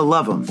 You're gonna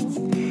love them.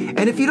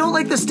 And if you don't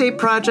like the state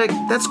project,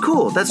 that's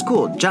cool.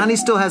 Johnny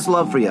still has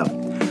love for you.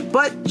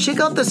 But check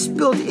out the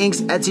Spilled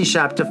Ink's Etsy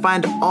shop to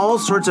find all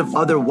sorts of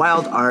other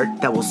wild art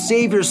that will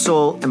save your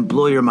soul and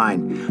blow your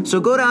mind. So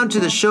go down to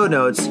the show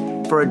notes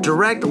for a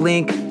direct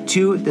link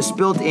to the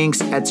Spilled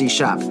Ink's Etsy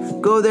shop.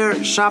 Go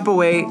there, shop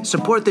away,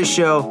 support the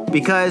show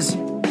because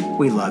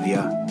we love you.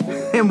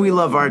 And we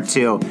love art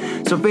too.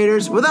 So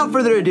faders, without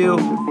further ado,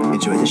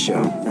 enjoy the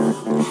show.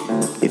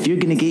 If you're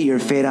gonna get your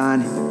fade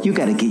on, you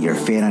gotta get your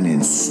fade on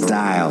in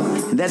style.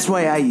 And that's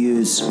why I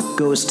use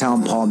Ghost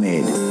Town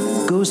Pomade.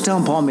 Ghost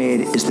Town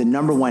Pomade is the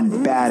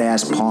 #1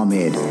 badass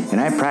pomade, and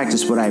I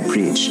practice what I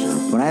preach.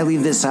 When I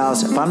leave this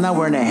house, if I'm not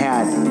wearing a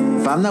hat,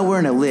 if I'm not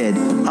wearing a lid,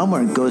 I'm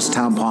wearing Ghost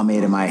Town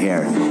Pomade in my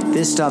hair.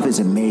 This stuff is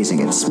amazing.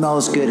 It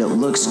smells good, it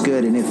looks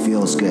good, and it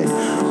feels good.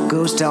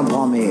 Ghost Town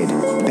Pomade,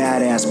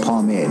 badass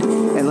pomade.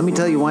 And let me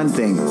tell you one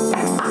thing.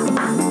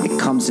 It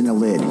comes in a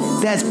lid.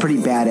 That's pretty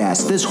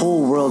badass. This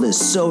whole world is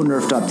so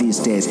nerfed up these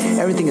days.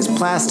 Everything is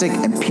plastic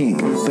and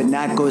pink, but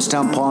not Ghost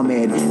Town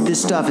Pomade.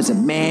 This stuff is a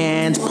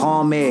man's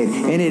pomade,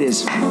 and it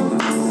is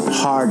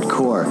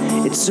hardcore.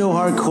 It's so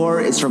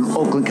hardcore, it's from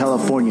Oakland,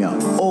 California.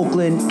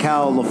 Oakland,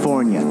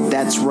 California.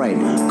 That's right.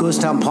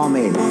 Ghost Town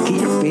Pomade.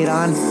 Get your fade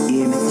on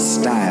in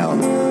style.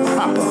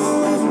 Proper.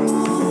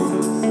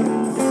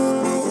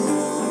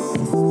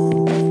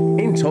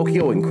 In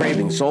Tokyo and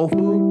craving soul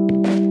food?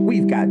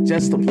 We've got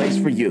just the place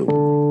for you.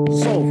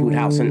 Soul Food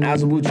House in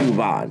Azabu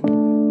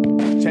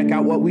Check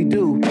out what we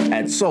do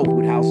at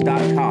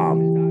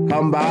soulfoodhouse.com.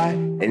 Come by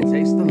and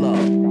taste the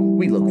love.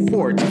 We look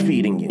forward to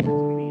feeding you.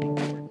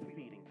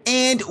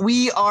 And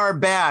we are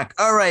back.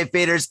 All right,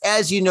 faders.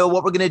 As you know,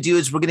 what we're going to do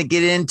is we're going to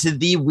get into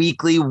the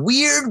weekly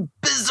weird,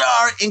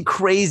 bizarre, and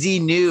crazy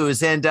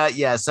news. And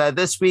yes,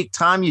 this week,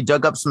 Tom, you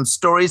dug up some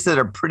stories that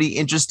are pretty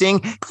interesting.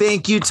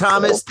 Thank you,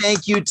 Thomas.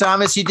 Thank you,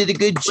 Thomas. You did a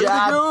good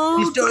job.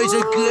 These stories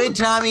are good,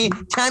 Tommy.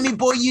 Tommy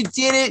boy, you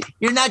did it.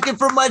 You're not good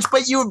for much,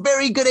 but you were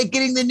very good at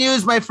getting the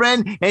news, my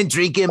friend, and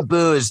drinking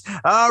booze.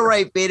 All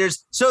right,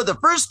 faders. So the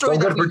first story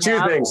good for two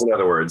things, in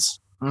other words.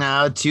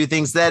 No, two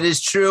things. That is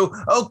true.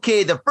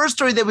 Okay, the first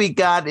story that we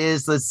got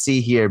is, let's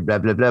see here. Blah,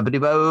 blah, blah, blah,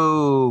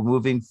 blah.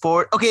 Moving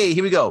forward. Okay,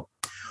 here we go.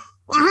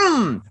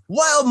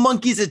 Wild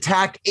monkeys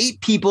attacked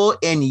 8 people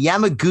in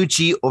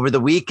Yamaguchi over the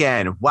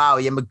weekend. Wow,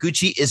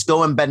 Yamaguchi is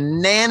going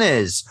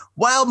bananas.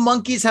 Wild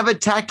monkeys have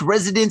attacked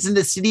residents in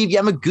the city of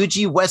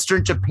Yamaguchi,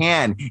 Western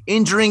Japan,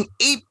 injuring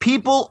 8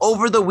 people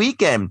over the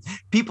weekend.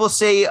 People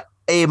say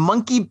a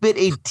monkey bit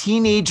a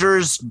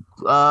teenager's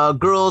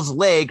girl's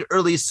leg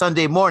early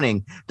Sunday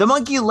morning. The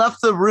monkey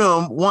left the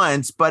room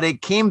once, but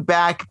it came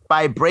back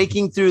by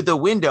breaking through the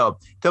window.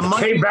 The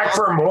monkey came back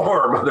for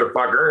more,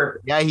 motherfucker.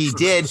 Yeah, he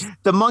did.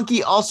 The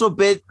monkey also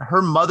bit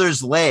her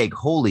mother's leg.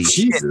 Holy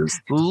Jesus.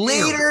 Shit.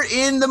 Later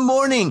in the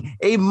morning,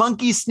 a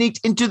monkey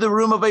sneaked into the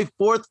room of a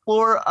 4th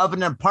floor of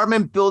an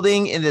apartment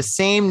building in the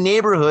same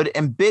neighborhood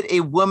and bit a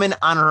woman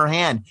on her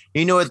hand.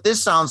 You know what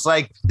this sounds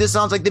like? This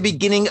sounds like the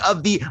beginning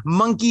of the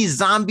monkey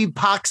zombie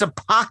pox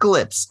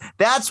apocalypse.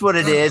 That's what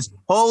it is.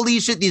 Holy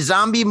shit, these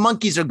zombie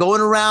monkeys are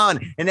going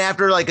around, and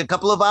after like a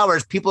couple of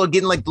hours, people are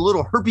getting like the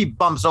little herpes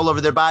bumps all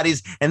over their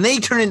bodies, and they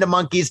turn into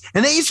monkeys,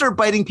 and they start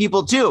biting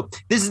people too.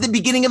 This is the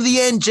beginning of the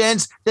end,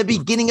 gents. The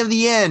beginning of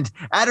the end.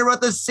 At around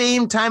the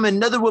same time,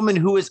 another woman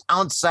who was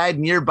outside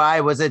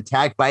nearby was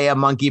attacked by a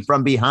monkey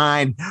from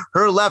behind.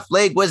 Her left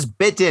leg was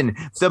bitten.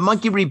 The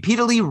monkey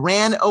repeatedly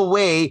ran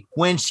away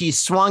when she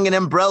swung an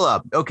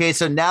umbrella. Okay,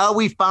 so now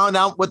we found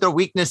out what their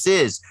weakness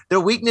is. Their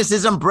weakness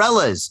is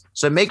umbrellas.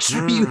 So make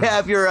sure you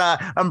have your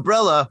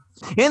umbrella.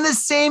 In the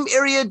same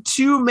area,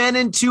 2 men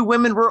and 2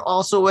 women were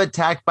also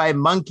attacked by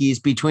monkeys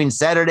between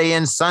Saturday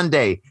and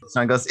Sunday.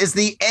 Song goes, it's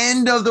the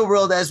end of the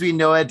world as we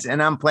know it,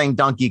 and I'm playing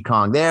Donkey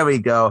Kong. There we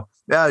go.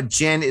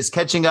 Jen is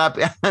catching up.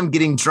 I'm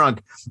getting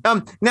drunk.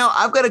 Now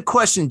I've got a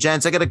question,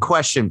 gents. I got a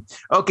question.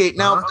 Okay,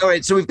 now, all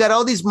right. So we've got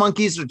all these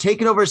monkeys that are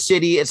taking over a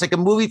city. It's like a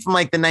movie from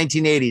like the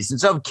 1980s.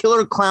 Instead of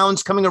killer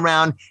clowns coming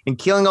around and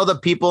killing all the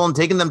people and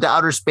taking them to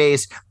outer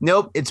space,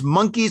 nope, it's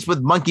monkeys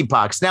with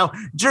monkeypox. Now,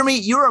 Jeremy,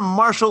 you're a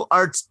martial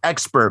arts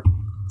expert.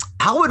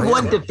 How would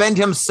one defend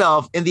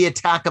himself in the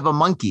attack of a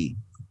monkey?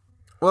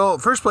 Well,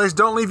 first place,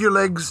 don't leave your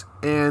legs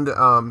and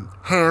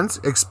hands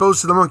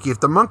exposed to the monkey.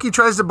 If the monkey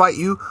tries to bite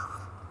you,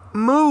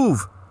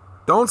 move.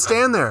 Don't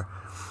stand there.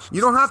 You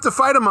don't have to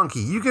fight a monkey.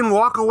 You can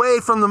walk away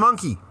from the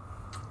monkey.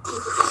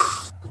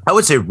 I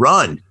would say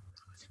run.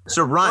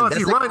 So run. Well, if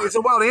you run, it's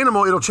a wild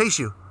animal. It'll chase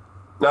you.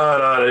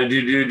 No,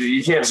 dude,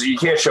 you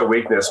can't show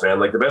weakness, man.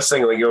 Like the best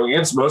thing, like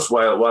against most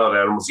wild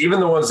animals, even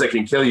the ones that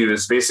can kill you,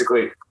 is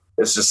basically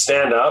is to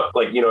stand up.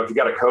 Like if you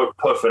got a coat,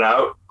 puff it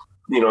out.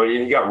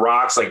 You got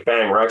rocks, like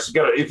bang rocks.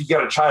 If you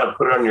got a child,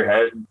 put it on your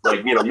head.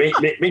 Like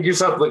make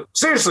yourself look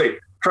seriously.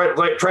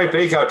 Try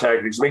fake out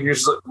tactics. Make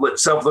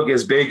yourself look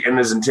as big and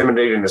as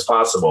intimidating as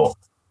possible.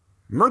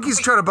 Monkeys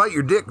try to bite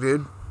your dick,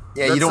 dude.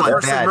 Yeah, you don't want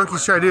that. The first thing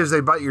monkeys try to do is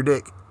they bite your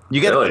dick. You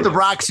got to put the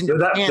rocks in your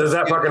pants. Does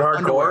that fucking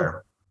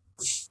hardcore?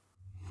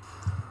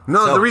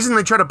 No, the reason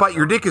they try to bite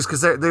your dick is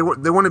because they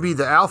want to be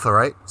the alpha,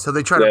 right? So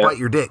they try to bite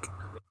your dick.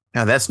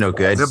 No, that's no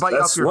good. They bite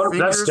off your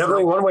fingers. That's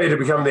definitely one way to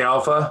become the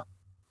alpha.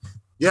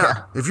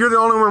 Yeah. If you're the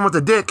only one with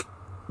a dick,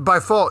 by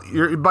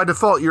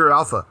default, you're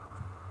alpha.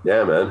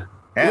 Yeah, man.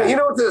 Yeah. You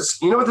know what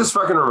this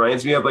fucking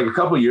reminds me of? Like a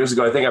couple of years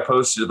ago, I think I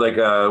posted like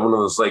one of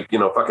those like,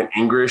 fucking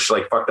English,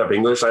 like fucked up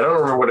English. I don't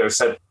remember what it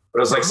said, but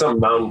it was like some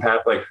mountain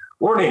path, like,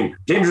 warning,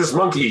 dangerous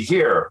monkey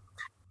here.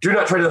 Do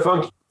not try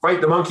to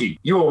fight the monkey.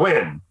 You will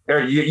win. Or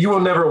you will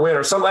never win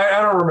or something.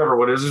 I don't remember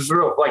what it is. It's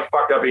real like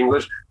fucked up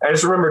English. I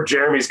just remember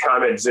Jeremy's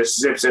comment just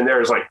zips in there.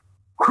 It's like,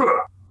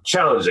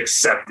 challenge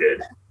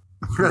accepted.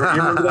 You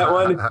remember that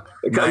one?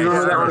 You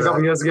remember that one a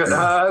couple years ago?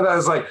 I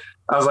was like,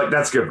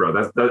 that's good,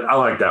 bro. I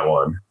like that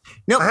one.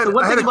 No, I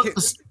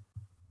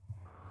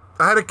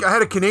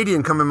had a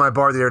Canadian come in my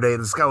bar the other day.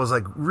 This guy was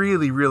like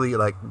really, really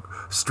like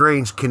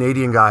strange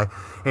Canadian guy,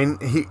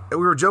 and we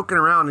were joking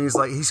around. And he's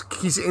like,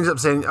 he ends up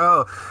saying,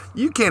 "Oh,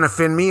 you can't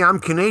offend me. I'm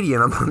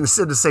Canadian." I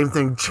said the same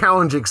thing.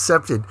 Challenge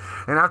accepted.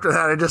 And after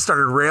that, I just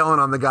started railing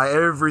on the guy.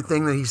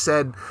 Everything that he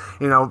said,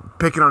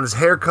 picking on his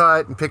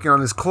haircut and picking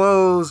on his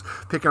clothes,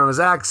 picking on his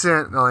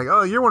accent. And I'm like,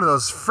 "Oh, you're one of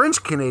those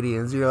French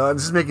Canadians,"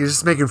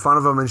 just making fun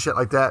of him and shit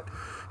like that.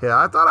 Yeah,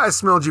 I thought I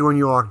smelled you when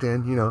you walked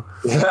in. Did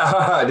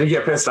you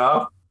get pissed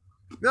off?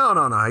 No.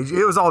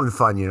 It was all in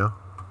fun,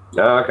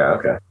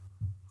 Okay.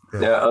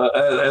 Yeah.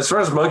 As far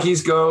as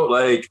monkeys go,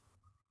 like,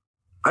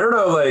 I don't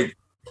know, like,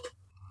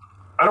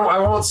 I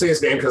won't say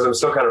his name because I'm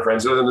still kind of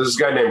friends with him. There's this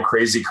guy named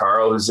Crazy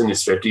Carl who's in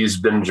his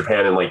 50s, been in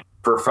Japan and like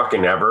for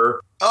fucking ever.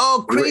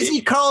 Oh,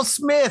 Crazy Carl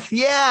Smith.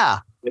 Yeah.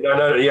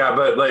 No, yeah,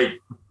 but like,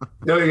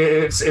 no,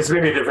 it's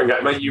maybe a different guy.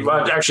 Like,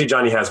 actually,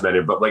 Johnny has met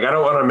him, but like, I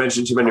don't want to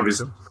mention too many of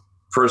his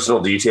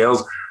personal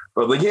details.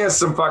 But like, he has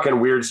some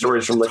fucking weird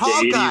stories from like the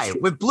 80s. Guy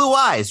with blue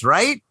eyes,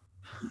 right?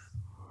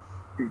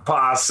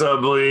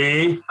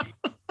 Possibly.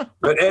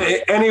 But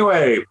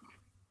anyway,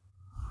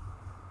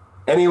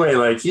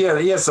 like, he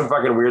has some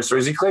fucking weird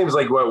stories. He claims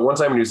like one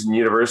time when he was in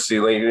university,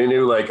 like he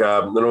knew like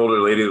an older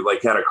lady that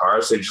like had a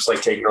car, so they just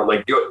like taking her,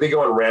 like they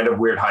go on random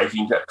weird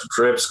hiking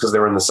trips because they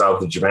were in the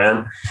south of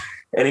Japan.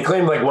 And he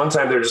claimed like one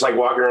time they were just like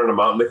walking around a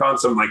mountain, they found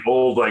some like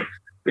old, like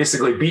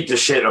basically beat to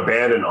shit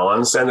abandoned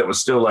onsen that was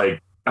still like,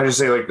 I just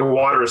say like the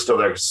water is still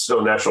there, it's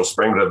still natural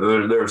spring, but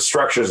there are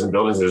structures and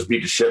buildings that just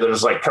beat to shit. They're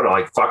just like kind of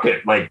like, fuck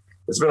it, like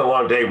it's been a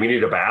long day, we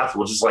need a bath,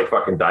 we'll just like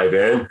fucking dive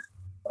in.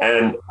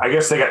 And I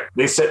guess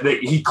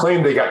he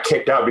claimed they got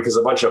kicked out because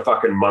a bunch of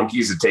fucking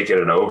monkeys had taken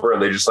it over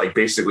and they just like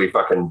basically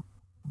fucking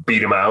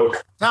beat him out.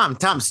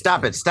 Tom,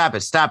 stop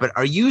it.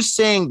 Are you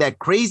saying that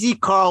Crazy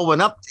Carl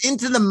went up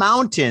into the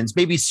mountains,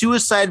 maybe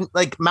suicide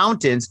like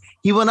mountains?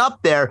 He went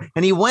up there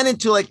and he went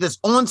into like this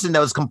onsen that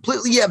was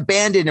completely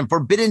abandoned and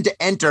forbidden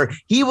to enter.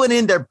 He went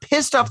in there,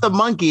 pissed off the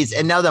monkeys,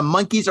 and now the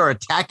monkeys are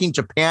attacking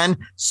Japan,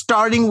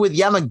 starting with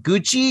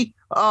Yamaguchi.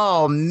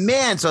 Oh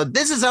man! So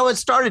this is how it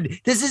started.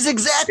 This is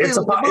exactly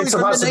from the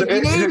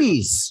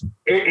 1980s.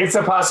 It's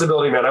a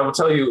possibility, man. I will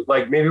tell you,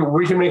 like, maybe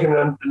we can make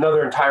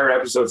another entire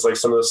episode. It's like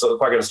some of the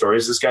fucking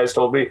stories this guy's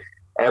told me,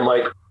 and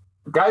like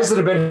guys that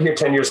have been here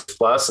 10 years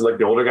plus, and like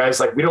the older guys,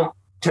 like we don't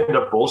tend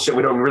to bullshit.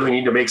 We don't really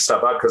need to make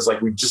stuff up because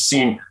like we've just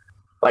seen.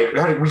 Like,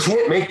 we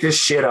can't make this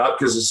shit up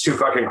because it's too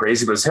fucking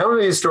crazy. But some of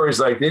these stories,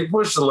 like, they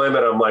push the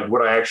limit on like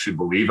what I actually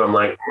believe. I'm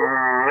like,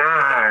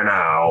 I don't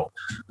know,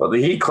 but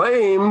he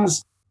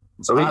claims.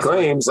 So he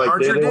claims like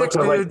they went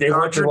to like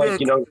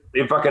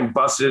they fucking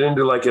busted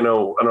into like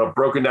a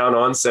broken down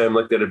onsen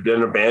like that had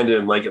been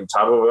abandoned like on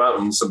top of a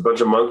mountain. Some bunch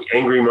of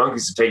angry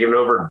monkeys had taken it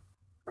over, and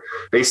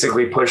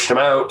basically pushed him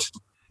out.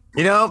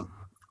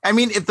 I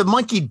mean, if the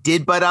monkey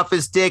did bite off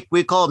his dick,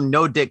 we call him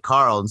No Dick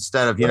Carl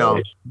instead of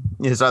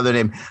his other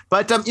name.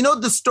 But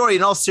the story,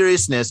 in all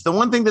seriousness, the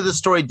one thing that the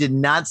story did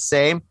not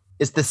say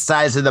is the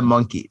size of the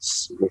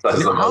monkeys.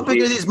 How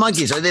big are these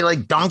monkeys? Are they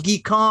like Donkey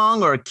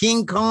Kong or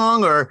King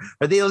Kong, or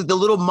are they like the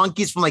little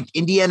monkeys from like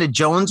Indiana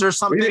Jones or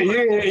something?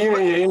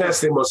 You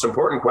asked the most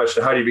important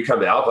question: how do you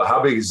become the alpha?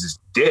 How big is his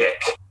dick?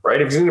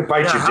 Right? If he's going to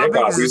bite your dick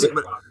off,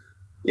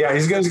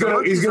 he's going to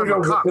go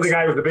to the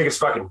guy with the biggest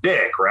fucking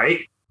dick,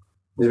 right?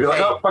 He'd be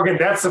like, oh, fucking,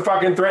 that's the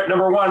fucking threat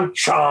number one,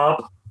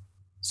 chomp.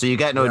 So you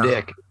got no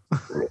dick.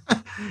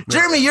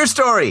 Jeremy, your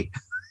story.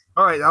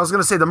 All right, I was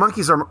going to say the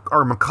monkeys are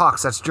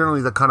macaques. That's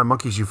generally the kind of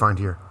monkeys you find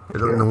here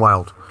in the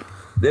wild.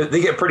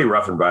 They get pretty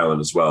rough and violent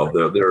as well.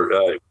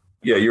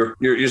 You're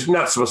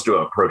not supposed to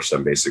approach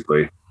them,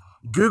 basically.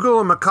 Google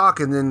a macaque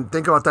and then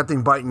think about that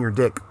thing biting your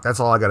dick. That's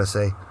all I got to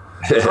say.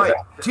 All right,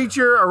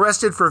 teacher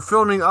arrested for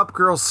filming up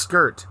girl's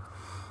skirt.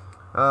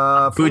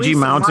 Fuji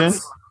Mountain.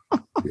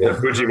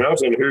 Fuji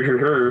Mountain.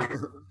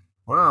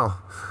 Wow.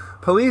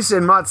 Police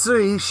in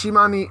Matsui,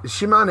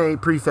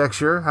 Shimane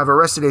Prefecture have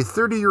arrested a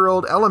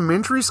 30-year-old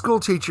elementary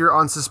school teacher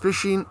on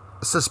suspicion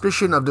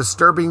of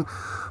disturbing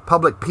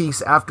public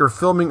peace after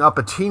filming up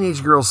a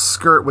teenage girl's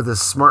skirt with his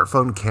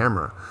smartphone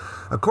camera.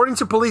 According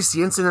to police,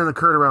 the incident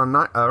occurred around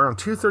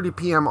 2:30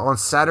 p.m. on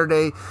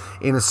Saturday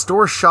in a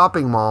store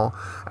shopping mall,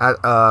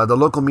 the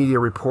local media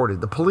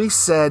reported. The police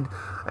said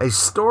a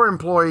store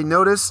employee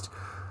noticed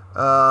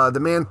the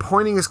man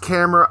pointing his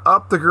camera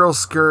up the girl's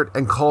skirt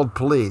and called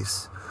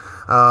police.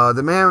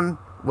 The man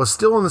was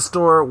still in the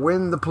store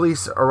when the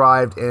police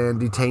arrived and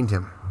detained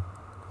him.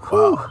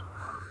 Wow.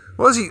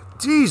 Was he?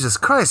 Jesus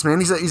Christ, man!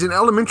 He's in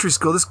elementary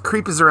school. This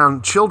creep is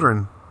around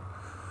children,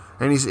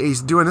 and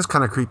he's doing this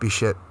kind of creepy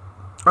shit.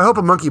 I hope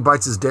a monkey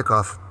bites his dick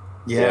off.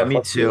 Yeah,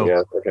 me too.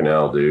 Yeah, fucking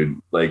hell, dude.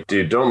 Like,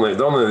 dude, don't let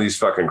these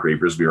fucking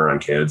creepers be around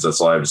kids.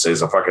 That's all I have to say.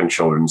 As a fucking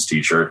children's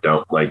teacher,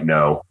 don't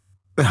no.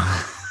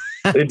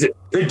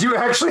 They do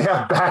actually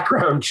have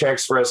background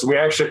checks for us. We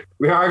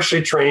are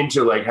actually trained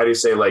to, like, how do you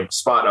say, like,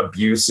 spot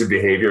abusive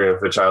behavior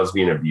if a child's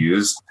being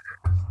abused.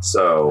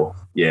 So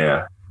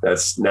yeah,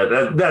 that's a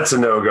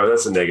no-go.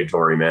 That's a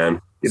negatory,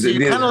 man. So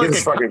Get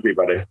this fucking creep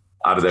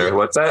out of there.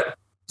 What's that?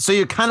 So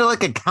you're kind of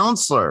like a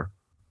counselor.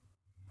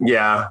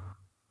 Yeah.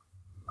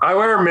 I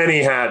wear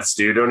many hats,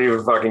 dude. Don't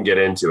even fucking get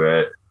into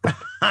it.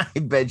 I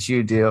bet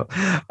you do.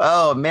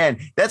 Oh, man.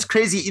 That's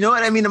crazy. You know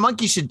what? I mean, the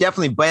monkey should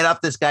definitely bite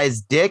off this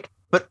guy's dick,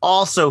 but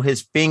also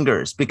his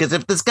fingers. Because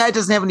if this guy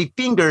doesn't have any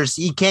fingers,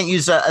 he can't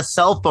use a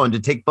cell phone to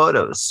take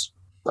photos.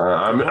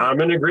 I'm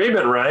in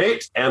agreement,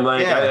 right? And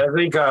like, yeah. I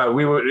think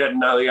we would,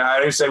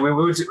 I say we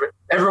would,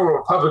 everyone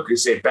would publicly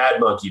say bad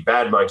monkey, but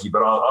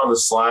on the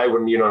slide,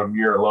 when,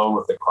 you're alone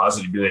with the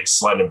closet, you'd be like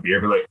sliding a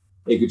beer, be like,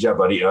 hey, good job,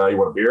 buddy. You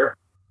want a beer?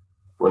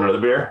 Want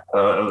another beer?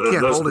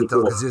 Can't hold it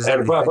though, because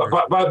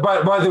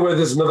by the way,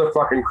 there's another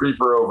fucking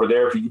creeper over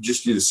there. If you could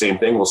just do the same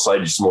thing, we'll slide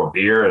you some more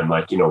beer and,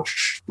 like,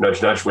 nudge,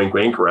 nudge, wink,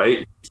 wink,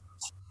 right?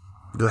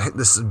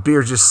 This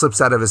beer just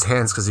slips out of his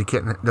hands because he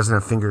doesn't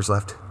have fingers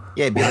left.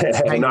 Yeah,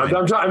 no,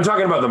 I'm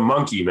talking about the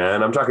monkey,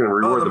 man. I'm talking to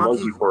reward the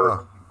monkey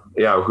for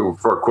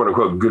quote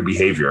unquote good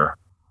behavior.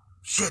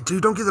 Shit,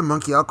 dude, don't give the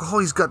monkey alcohol.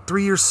 He's got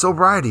 3 years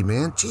sobriety,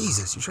 man.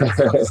 Jesus, you trying to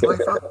fuck his life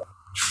up?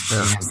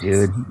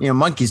 Yeah, dude.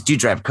 Monkeys do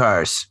drive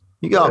cars.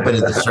 You go up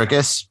into the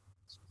circus.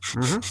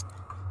 Mm-hmm.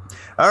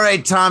 All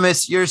right,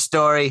 Thomas, your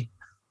story.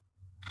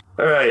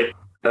 All right.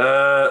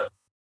 The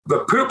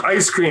poop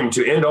ice cream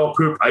to end all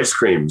poop ice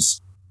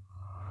creams.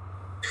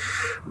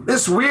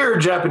 This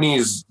weird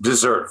Japanese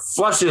dessert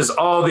flushes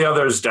all the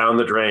others down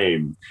the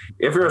drain.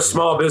 If you're a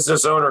small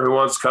business owner who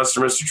wants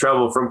customers to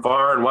travel from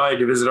far and wide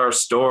to visit our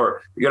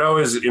store, you could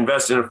always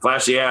invest in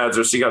flashy ads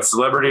or seek out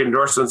celebrity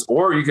endorsements,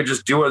 or you could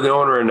just do what the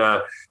owner in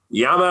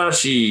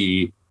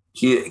Yamashi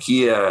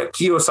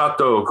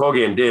Kiyosato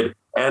Kogen did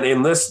and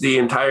enlist the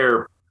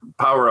entire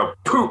power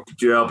of poop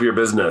to help your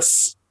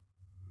business.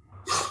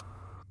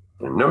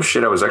 No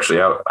shit, I was actually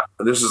out.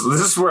 This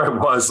is where I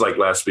was, like,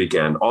 last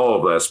weekend, all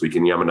of last week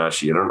in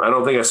Yamanashi. I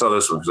don't think I saw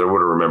this one because I would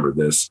have remembered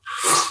this.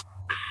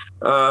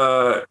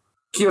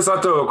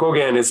 Kiyosato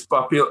Kogen is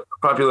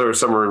popular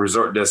summer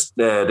resort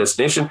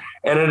destination.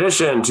 And in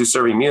addition to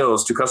serving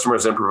meals to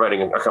customers and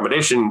providing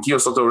accommodation,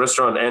 Kiyosato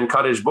Restaurant and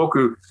Cottage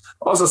Boku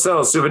also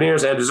sells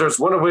souvenirs and desserts,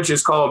 one of which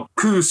is called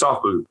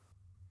Kusofu.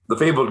 The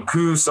fabled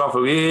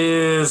Kusofu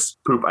is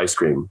poop ice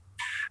cream.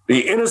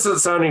 The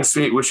innocent-sounding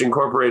sweet, which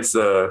incorporates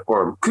the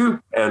form ku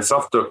and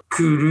soft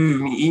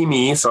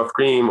kuruimi, soft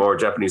cream, or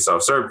Japanese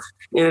soft serve,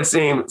 in its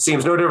name,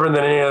 seems no different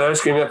than any other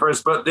ice cream at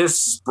first, but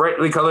this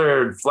brightly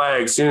colored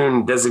flag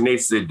soon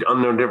designates the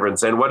unknown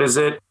difference. And what is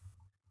it?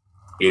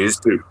 It is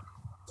poop.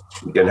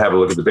 You can have a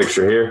look at the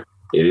picture here.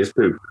 It is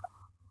poop.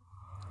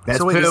 That's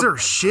so wait, poop. Is there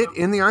shit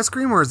in the ice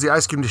cream, or is the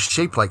ice cream just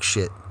shaped like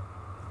shit?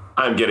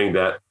 I'm getting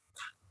that.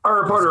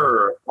 Our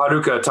reporter,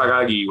 Haruka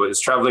Takagi, was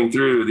traveling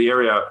through the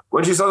area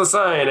when she saw the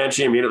sign, and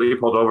she immediately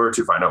pulled over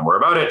to find out more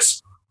about it.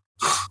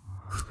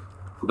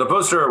 The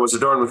poster was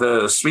adorned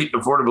with sweet,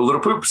 affordable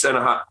little poops, and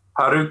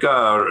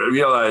Haruka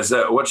realized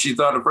that what she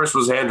thought at first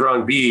was a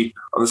hand-drawn bee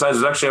on the sides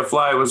was actually a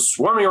fly was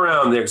swarming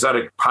around the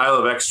exotic pile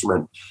of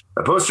excrement.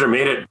 The poster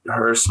made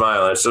her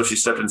smile, and so she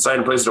stepped inside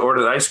and placed an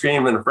order of the ice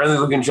cream, and a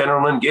friendly-looking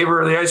gentleman gave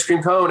her the ice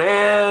cream cone,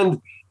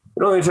 and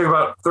it only took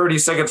about 30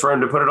 seconds for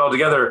him to put it all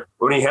together.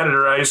 When he handed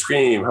her ice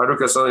cream,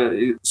 Haruka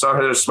saw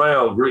her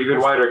smile grew even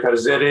wider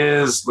because it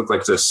looked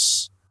like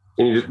this.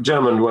 Can you,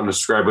 gentlemen, want to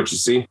describe what you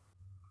see?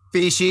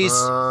 Feces.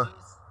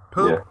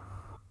 Poop.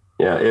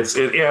 Yeah. It's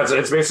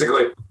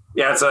basically,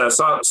 it's a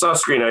soft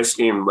screen ice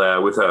cream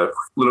with a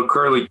little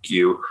curly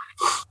Q.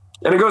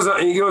 And it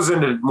goes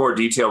into more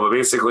detail, but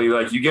basically,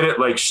 like, you get it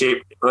like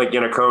shaped like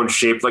in a cone,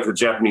 shaped like the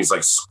Japanese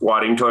like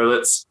squatting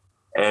toilets.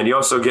 And you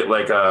also get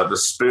like the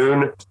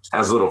spoon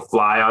has a little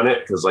fly on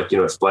it because, like,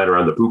 it's flying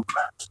around the poop.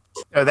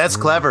 Oh, that's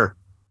clever.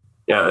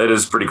 Yeah, it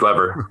is pretty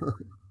clever.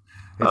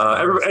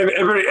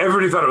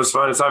 Everybody thought it was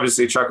fun. It's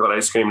obviously chocolate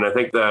ice cream, and I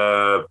think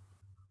I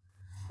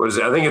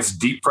think it's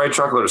deep fried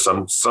chocolate or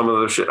some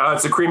of the shit.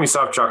 It's a creamy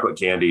soft chocolate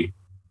candy.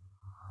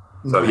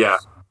 So yeah,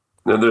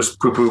 then there's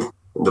poo poo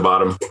at the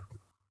bottom.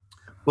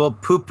 Well,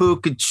 poo-poo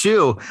could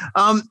chew.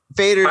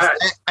 Faders,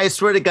 I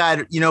swear to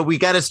God, we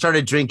got to start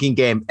a drinking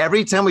game.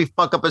 Every time we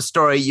fuck up a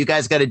story, you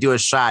guys got to do a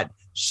shot.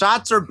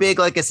 Shots are big,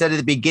 like I said at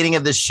the beginning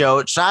of the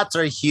show. Shots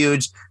are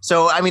huge.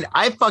 So, I mean,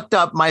 I fucked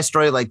up my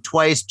story like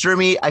twice.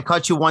 Jeremy, I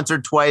caught you once or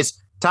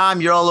twice.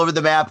 Tom, you're all over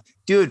the map.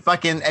 dude,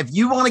 fucking, if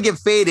you want to get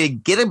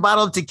faded, get a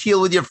bottle of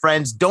tequila with your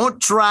friends. Don't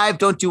drive.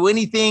 Don't do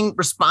anything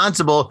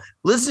responsible.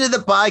 Listen to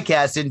the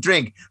podcast and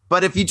drink.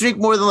 But if you drink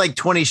more than like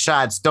 20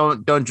 shots,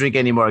 don't drink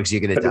anymore because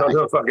you're going to die.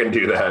 Don't fucking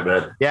do that,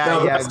 man. Yeah.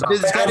 There's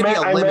got to be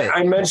a limit.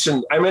 I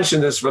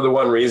mentioned this for the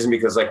one reason,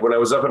 because like when I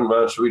was up in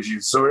Mount Fuji,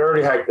 so we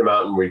already hiked the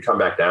mountain, we'd come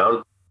back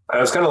down. I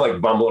was kind of like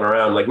bumbling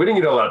around. Like we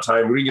didn't get a lot of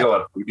time. We didn't get a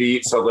lot of food to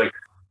eat. So like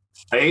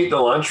I ate the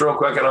lunch real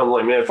quick and I'm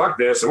like, man, fuck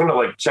this. I'm going to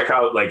like check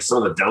out like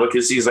some of the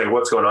delicacies, like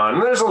what's going on.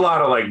 And there's a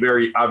lot of like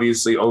very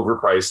obviously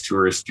overpriced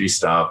touristy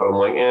stuff. I'm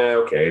like,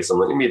 okay. So I'm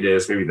like, maybe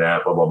this, maybe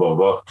that, blah, blah, blah,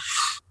 blah.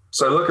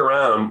 So I look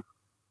around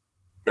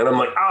and I'm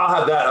like, I'll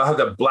have that. I'll have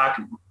the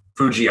black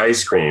Fuji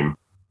ice cream.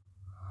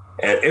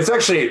 And it's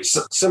actually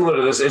similar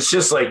to this. It's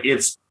just like,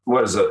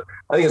 what is it?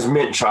 I think it's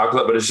mint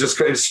chocolate, but it's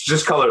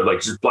just colored like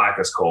just black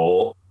as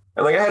coal.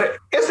 And like I had it,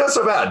 it's not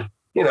so bad.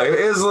 You know,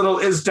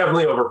 it's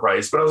definitely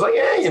overpriced, but I was like,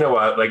 you know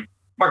what? Like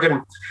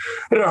fucking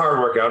did a hard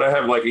workout. I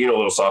have like, a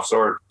little soft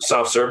serve.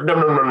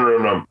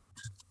 No.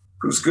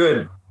 Who's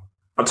good?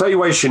 I'll tell you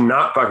why you should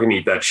not fucking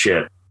eat that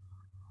shit.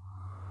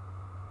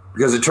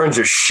 Because it turns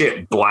your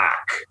shit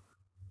black.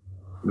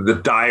 The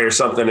dye or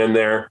something in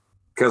there.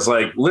 Because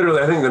like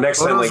literally, I think the next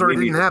time like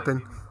maybe didn't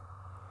happen.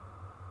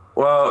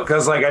 Well,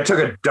 because like I took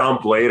a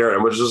dump later and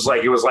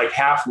it was like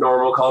half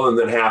normal color and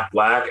then half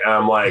black. And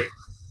I'm like,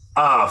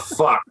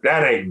 fuck,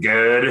 that ain't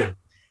good.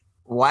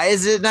 Why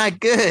is it not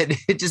good?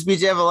 It just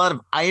means you have a lot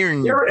of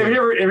iron. Have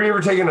you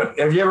ever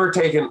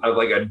taken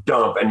a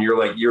dump and you're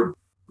like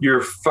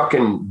your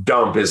fucking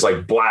dump is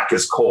like black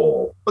as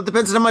coal? Well, it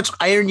depends on how much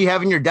iron you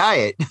have in your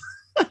diet.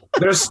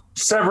 There's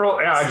several.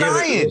 I get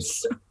it.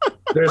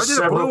 There's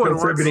several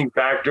contributing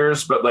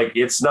factors, but like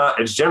it's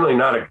generally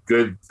not a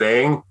good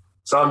thing.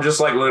 So I'm just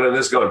like looking at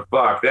this, going,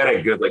 "Fuck, that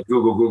ain't good." Like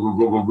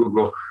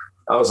Google.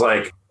 I was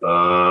like,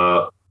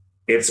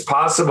 it's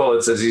possible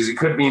it's a disease. It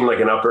could mean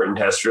like an upper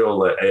intestinal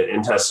like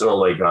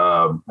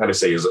how to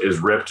say is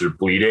ripped or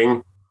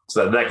bleeding,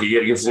 so that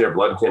gets in your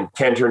blood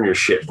can turn your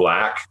shit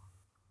black.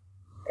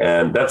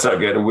 And that's not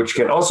good, which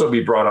can also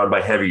be brought on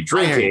by heavy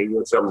drinking.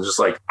 Which I'm just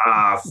like,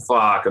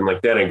 fuck. I'm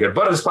like, that ain't good.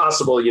 But it's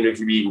possible, if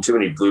you're eating too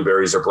many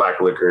blueberries or black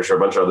licorice or a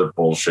bunch of other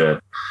bullshit.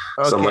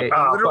 Okay. So I'm like,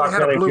 fuck,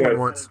 that ain't good.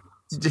 Once.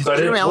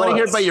 I want to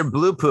hear about your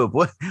blue poop.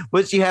 What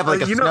do you have,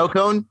 like a snow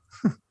cone?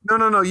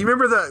 No. You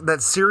remember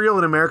that cereal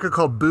in America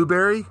called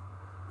Blueberry?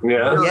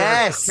 Yeah.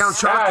 Yes. Count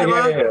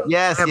Chocula? Yeah.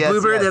 Yes. And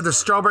blueberry, they had the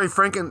strawberry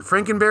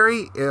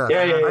Frankenberry. Yeah.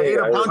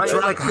 I ate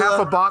like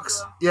half a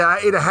box. Yeah, I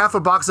ate a half a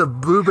box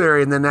of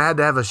blueberry, and then I had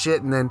to have a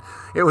shit, and then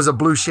it was a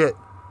blue shit.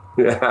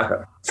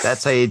 Yeah.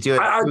 That's how you do it.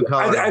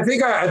 I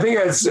think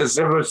it's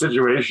similar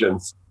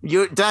situations.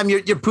 Dom,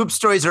 your poop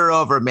stories are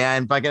over,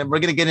 man. We're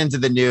gonna get into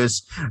the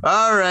news.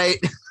 All right.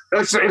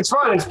 It's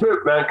fine. It's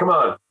poop, man. Come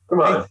on.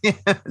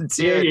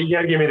 Yeah, you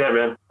gotta give me that,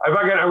 man.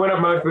 I went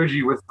up Mount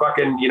Fuji with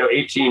fucking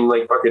 18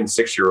 like fucking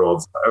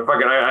 6-year-olds. I've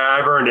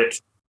earned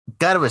it.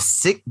 God, it was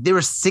 6. They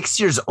were 6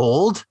 years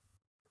old.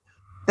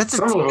 That's a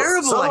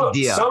terrible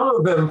idea. Some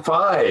of them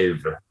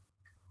 5.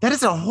 That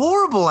is a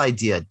horrible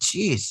idea.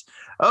 Jeez.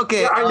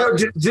 Okay. Yeah, I know.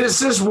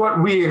 This is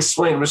what we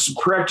explained. Was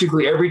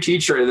practically every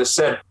teacher that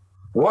said,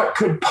 "What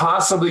could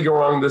possibly go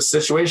wrong in this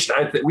situation?"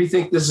 We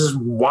think this is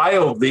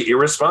wildly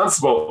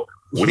irresponsible.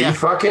 We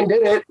fucking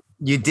did it.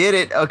 You did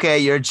it. Okay,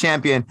 you're a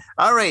champion.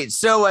 All right.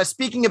 So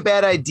speaking of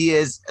bad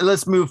ideas,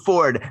 let's move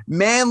forward.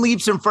 Man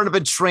leaps in front of a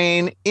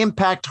train.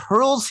 Impact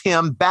hurls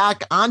him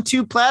back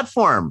onto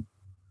platform.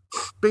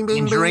 Bing,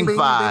 bing, bing, bing,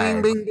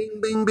 5. bing,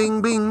 bing,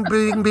 bing, bing,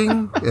 bing,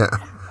 bing. Yeah.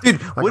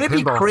 Dude, wouldn't it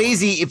be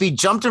crazy if he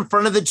jumped in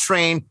front of the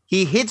train,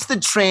 he hits the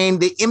train,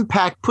 the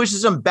impact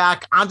pushes him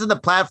back onto the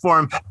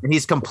platform, and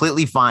he's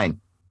completely fine.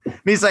 And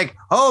he's like,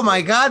 oh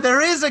my God, there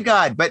is a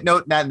God. But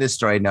no, not in this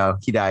story. No,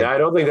 he died. Yeah, I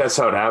don't think that's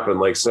how it happened.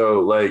 Like, so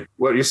like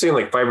what you're saying,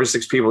 like 5 or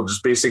 6 people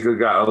just basically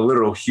got a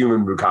literal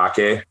human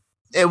bukkake.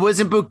 It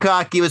wasn't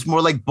bukkake. It was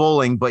more like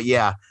bowling, but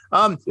yeah.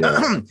 5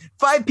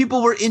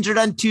 people were injured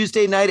on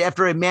Tuesday night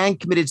after a man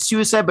committed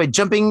suicide by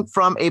jumping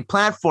from a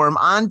platform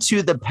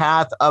onto the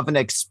path of an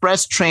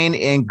express train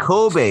in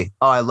Kobe.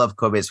 Oh, I love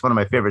Kobe. It's one of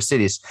my favorite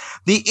cities.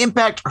 The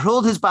impact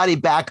hurled his body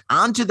back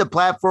onto the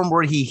platform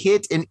where he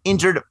hit and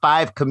injured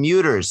 5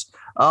 commuters.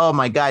 Oh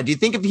my God. Do you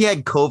think if he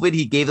had COVID,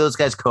 he gave those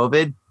guys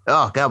COVID?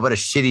 Oh, God, what a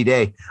shitty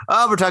day.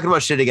 Oh, we're talking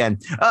about shit again.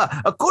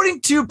 According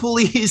to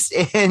police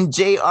and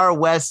JR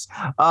West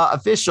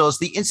officials,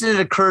 the incident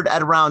occurred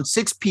at around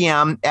 6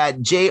 p.m.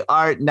 at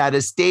JR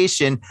Nara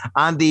Station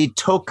on the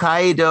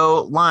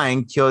Tokaido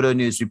line, Kyoto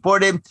News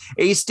reported.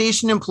 A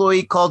station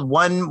employee called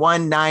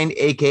 119,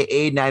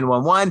 a.k.a.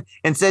 911,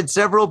 and said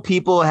several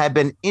people had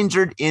been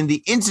injured in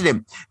the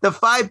incident. The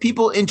 5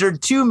 people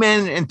injured, 2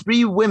 men and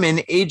 3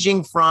 women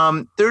aging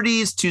from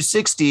 30s to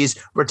 60s,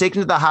 were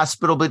taken to the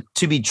hospital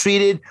to be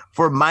treated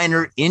for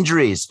minor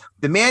injuries.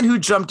 The man who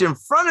jumped in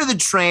front of the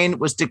train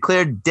was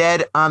declared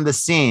dead on the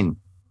scene.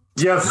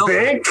 You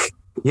think?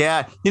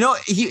 Yeah.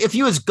 If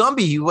he was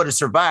Gumby, he would have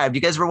survived.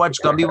 You guys ever watch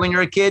Gumby when you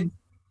were a kid?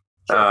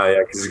 Yeah,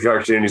 because the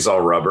cartoon is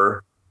all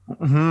rubber.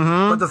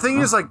 But the thing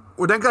is, like,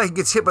 when that guy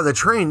gets hit by the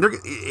train,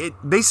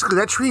 basically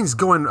that train's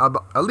going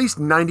at least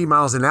 90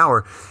 miles an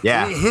hour.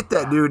 Yeah. And it hit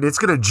that dude. It's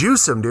gonna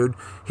juice him, dude.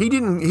 He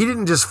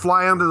didn't just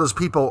fly onto those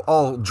people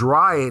all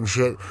dry and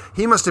shit.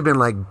 He must have been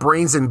like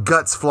brains and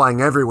guts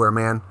flying everywhere,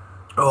 man.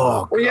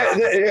 Oh, well,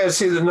 yeah.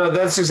 See, no,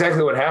 that's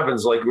exactly what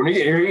happens. Like when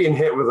you're getting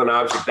hit with an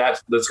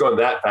object that's going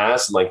that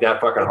fast and like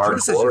that fucking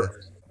hardcore.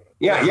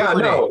 Yeah.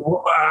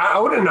 No, I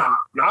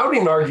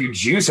wouldn't argue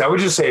juice. I would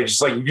just say it's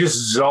just like you just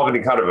dissolve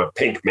into kind of a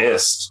pink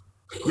mist.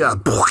 Yeah,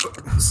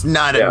 it's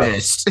not a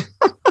mist.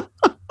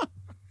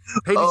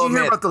 Hey, did you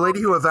hear about the lady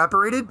who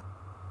evaporated?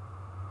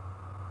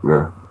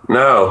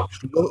 No.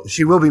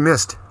 She will be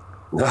missed.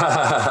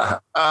 Hey.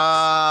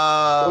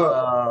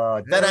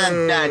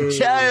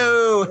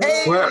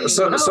 Well,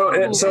 so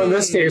in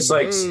this case,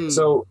 like,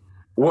 so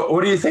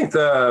what do you think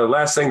the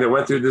last thing that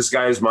went through this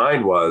guy's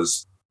mind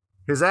was?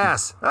 His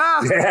ass.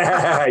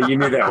 Yeah, you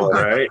knew that one,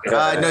 right?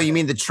 No, you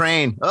mean the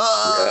train.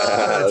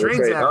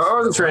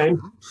 The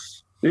train.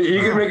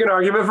 You can make an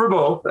argument for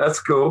both. That's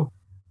cool.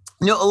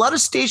 You know, a lot of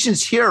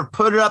stations here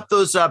put up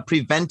those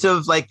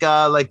preventive, like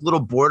little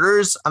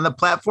borders on the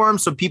platform,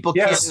 so people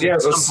can't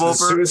jump over.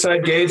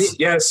 Suicide gates.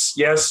 Yes.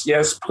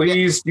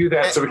 Please do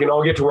that so we can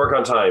all get to work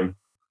on time.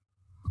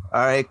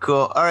 All right,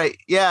 cool. All right,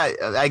 yeah.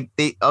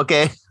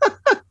 Okay.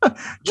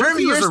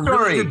 Jeremy, your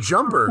story. Really good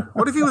jumper.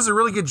 What if he was a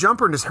really good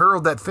jumper and just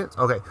hurled that fence?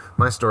 Okay,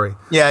 my story.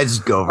 Yeah,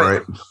 just go over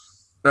it.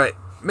 All right.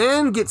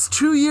 Man gets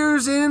 2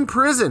 years in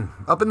prison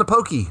up in the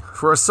Pokey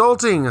for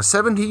assaulting a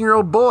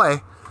 17-year-old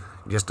boy,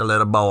 just a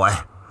little boy,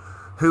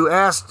 who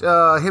asked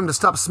him to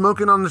stop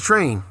smoking on the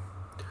train.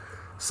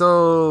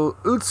 So,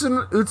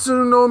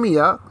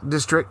 Utsunomiya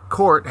District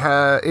Court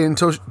in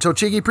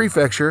Tochigi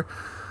Prefecture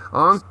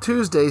on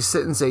Tuesday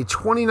sentenced a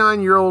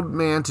 29-year-old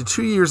man to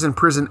 2 years in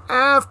prison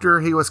after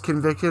he was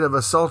convicted of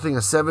assaulting a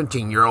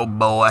 17-year-old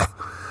boy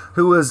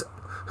who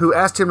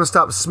asked him to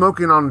stop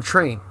smoking on the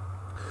train.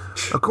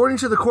 According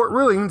to the court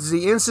rulings,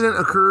 the incident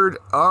occurred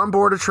on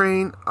board a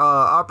train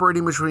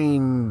operating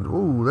between,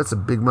 that's a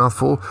big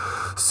mouthful,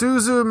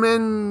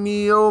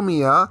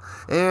 Suzuminomiya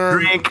and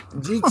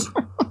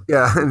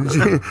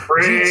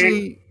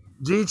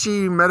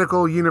Jichi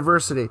Medical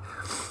University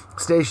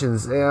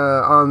stations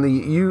on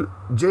the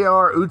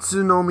JR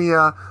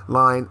Utsunomiya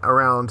line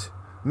around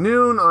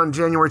noon on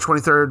January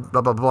 23rd,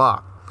 blah, blah,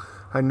 blah.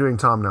 I'm doing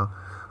Tom now.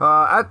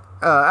 At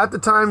the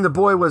time, the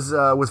boy was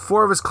with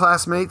four of his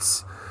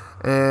classmates,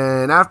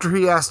 and after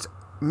he asked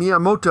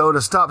Miyamoto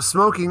to stop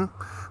smoking,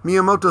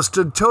 Miyamoto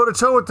stood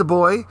toe-to-toe with the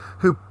boy,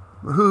 who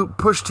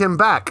pushed him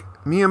back.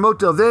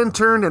 Miyamoto then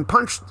turned and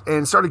punched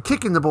and started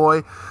kicking the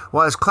boy,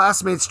 while his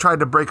classmates tried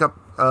to break them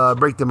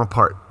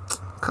apart.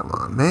 Come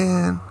on,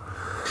 man.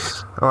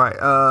 All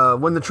right.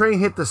 When the train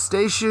hit the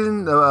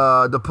station,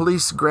 the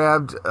police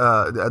grabbed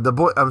the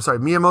boy. I'm sorry,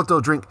 Miyamoto.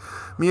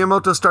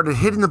 Miyamoto started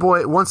hitting the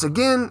boy once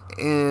again,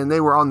 and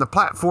they were on the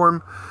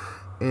platform.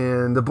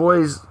 And the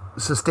boys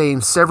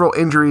sustained several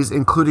injuries,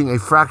 including a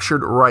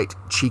fractured right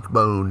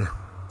cheekbone.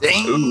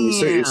 Damn.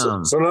 Ooh,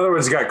 so in other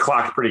words, he got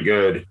clocked pretty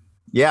good.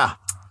 Yeah.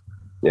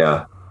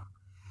 Yeah.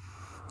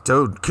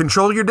 Dude,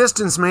 control your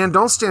distance, man.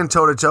 Don't stand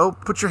toe to toe.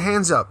 Put your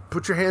hands up.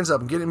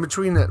 And get in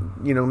between that.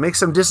 Make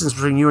some distance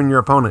between you and your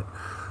opponent.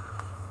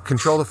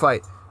 Control the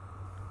fight.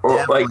 Or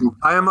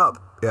I am up.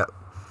 Yeah.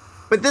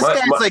 But this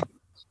guy's like.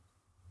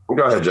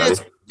 Go ahead, Johnny.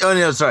 Oh,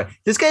 no, sorry.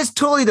 This guy's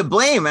totally to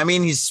blame. I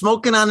mean, he's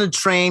smoking on a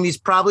train. He's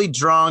probably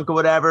drunk or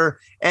whatever.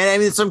 And I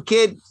mean,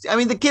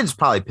 the kid's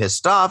probably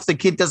pissed off. The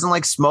kid doesn't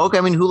like smoke.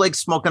 I mean, who likes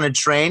smoke on a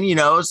train?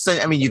 So,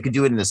 I mean, you could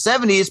do it in the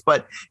 70s,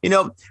 but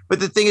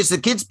the thing is the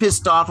kid's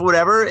pissed off or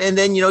whatever. And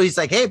then, he's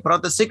like, hey, put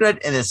out the cigarette.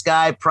 And this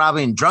guy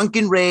probably in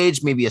drunken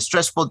rage, maybe a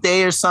stressful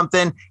day or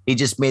something. He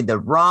just made the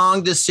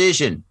wrong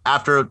decision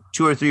after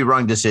 2 or 3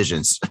 wrong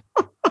decisions.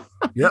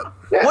 Yep.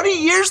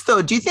 20 years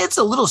though. Do you think it's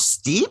a little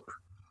steep?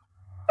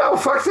 Oh,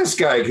 fuck this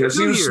guy, because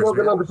he was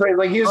smoking on the train.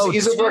 Like,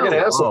 he's a fucking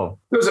asshole.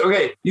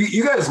 Okay,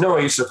 you guys know I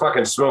used to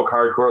fucking smoke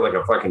hardcore like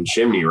a fucking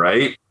chimney,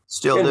 right?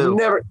 Still do.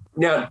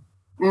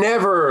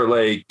 Never,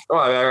 like,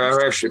 I've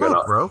actually been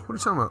off. Bro, what are you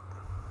talking about?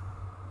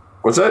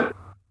 What's that?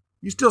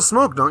 You still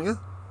smoke, don't you?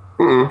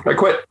 I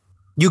quit.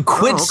 You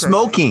quit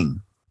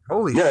smoking?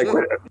 Holy shit. I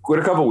quit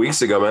a couple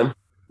weeks ago, man.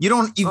 You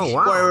don't,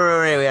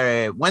 wow.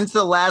 Wait. When's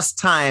the last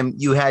time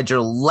you had your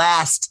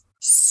last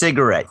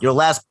cigarette, your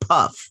last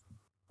puff?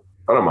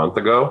 About a month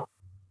ago.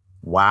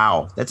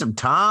 Wow, that's some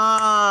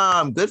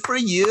time. Good for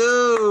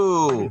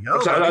you.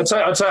 I'll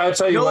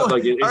tell you what.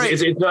 Like,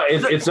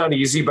 it's not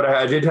easy, but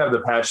I did have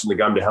the patch and the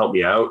gum to help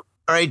me out.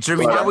 All right,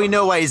 Jeremy. Now we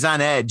know why he's on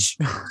edge.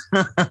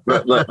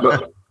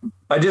 but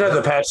I did have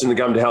the patch and the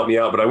gum to help me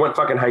out. But I went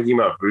fucking hiking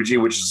Mount Fuji,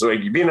 which is like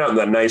being out in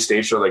that nice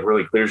nature, like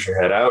really clears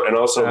your head out. And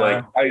also,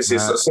 like, obviously,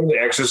 some of the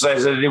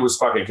exercise I did was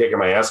fucking kicking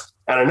my ass.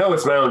 And I know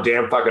it's my own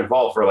damn fucking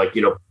fault for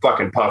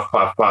fucking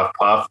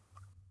puff.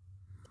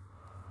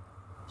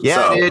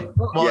 Yeah,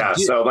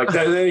 so like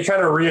that, they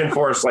kind of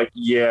reinforced, like,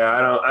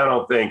 I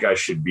don't think I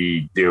should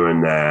be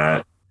doing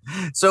that.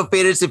 So,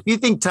 Faders, if you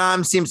think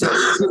Tom seems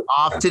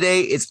off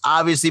today, it's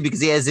obviously because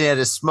he hasn't had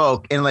a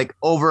smoke in like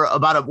over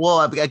about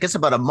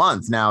a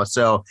month now.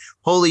 So,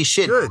 holy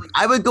shit. Good.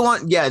 I would go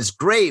on. Yeah, it's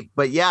great.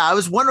 But yeah, I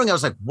was wondering, I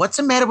was like, what's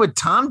the matter with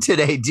Tom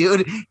today,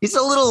 dude? He's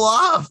a little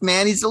off,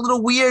 man. He's a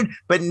little weird.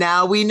 But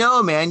now we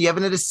know, man, you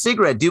haven't had a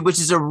cigarette, dude, which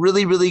is a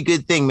really, really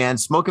good thing, man.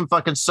 Smoking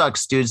fucking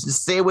sucks, dude.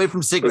 Just stay away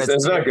from cigarettes.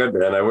 It's not good,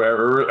 man. I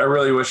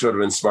really wish I would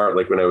have been smart,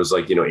 like when I was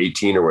like,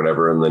 18 or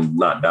whatever, and then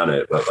not done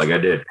it. But like I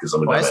did because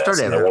I'm a dumbass. I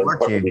started at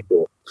 14.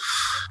 Cool.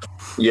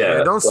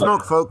 Yeah, don't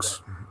smoke,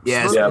 folks.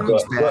 Yes,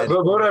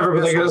 but whatever.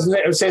 But like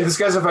I'm saying, this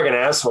guy's a fucking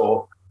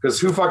asshole. Because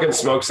who fucking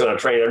smokes on a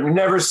train? I've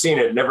never seen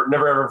it. Never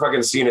ever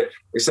fucking seen it.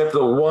 Except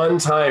the one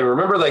time.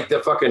 Remember like the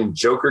fucking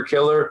Joker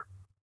killer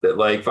that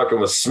like fucking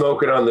was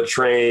smoking on the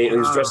train. He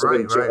was dressed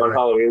up on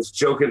Halloween. He was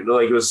joking,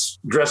 like he was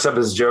dressed up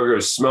as Joker,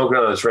 was smoking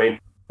on the train.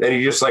 Then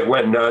he just like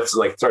went nuts and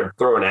like started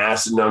throwing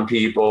acid on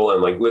people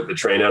and like lit the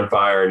train on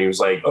fire. And he was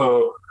like,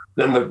 oh,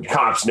 then the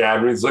cops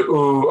nabbed him. He's like,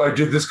 oh, I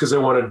did this because I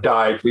want to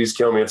die. Please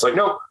kill me. It's like,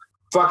 no,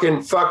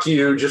 fucking fuck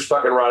you. Just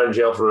fucking rot in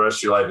jail for the rest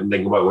of your life and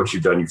think about what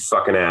you've done, you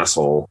fucking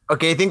asshole.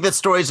 Okay, I think that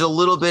story's a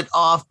little bit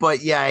off,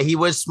 but yeah, he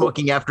was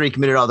smoking after he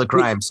committed all the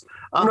crimes.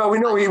 No, we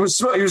know he was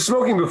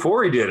smoking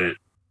before he did it.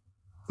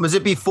 Was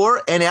it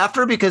before and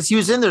after? Because he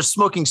was in there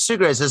smoking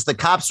cigarettes as the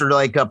cops are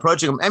like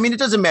approaching him. I mean, it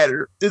doesn't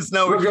matter. There's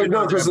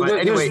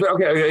anyway.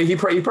 Okay,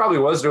 he probably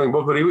was doing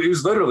both, but he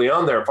was literally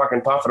on there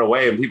fucking puffing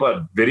away, and people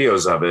had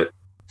videos of it.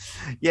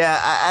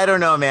 Yeah, I don't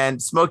know, man.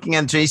 Smoking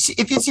on trains.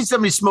 If you see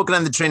somebody smoking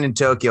on the train in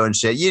Tokyo and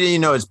shit, you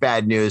know it's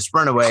bad news.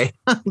 Run away.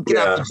 Get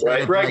off the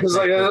train. Right. Because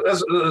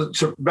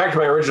back to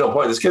my original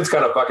point, this kid's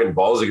kind of fucking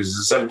ballsy because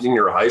he's a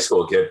 17-year-old high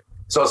school kid.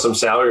 Saw some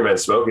salaryman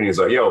smoking. He's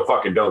like, yo,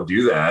 fucking don't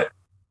do that.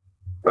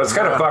 But it's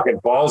kind of fucking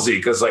ballsy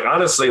because, like,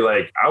 honestly,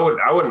 like, I would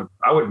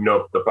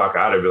nope the fuck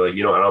out. I'd be like, I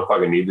don't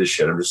fucking need this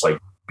shit. I'm just like,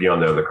 be on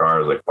there in the car. I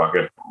was like, fuck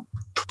it.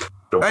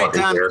 Don't fucking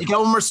Tom, care. You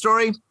got one more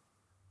story?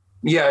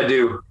 Yeah, I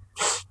do.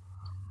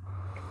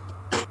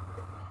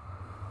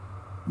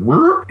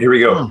 Here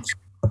we go.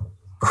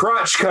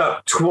 Crotch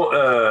Cup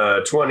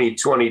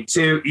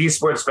 2022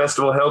 Esports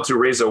Festival held to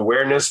raise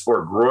awareness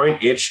for groin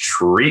itch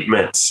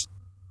treatment.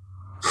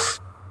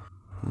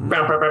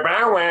 Bow, bow, bow,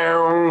 bow,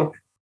 wow.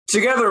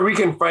 Together, we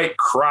can fight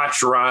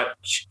crotch rot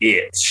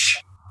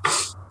itch.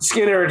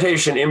 Skin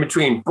irritation in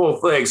between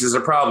both legs is a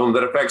problem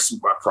that affects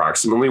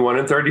approximately 1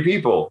 in 30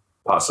 people.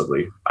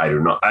 Possibly. I do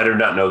not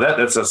know that.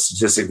 That's a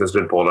statistic that's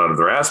been pulled out of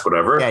their ass,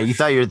 whatever. Yeah, you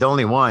thought you were the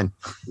only one.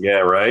 Yeah,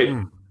 right?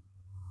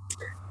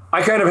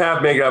 I kind of have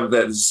to make up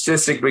that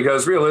statistic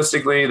because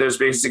realistically, there's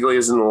basically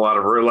isn't a lot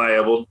of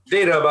reliable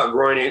data about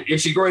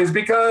itchy groins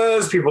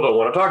because people don't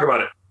want to talk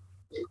about it.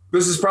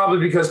 This is probably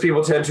because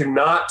people tend to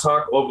not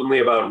talk openly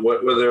about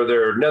whether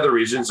their nether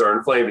regions are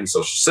inflamed in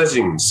social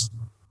settings.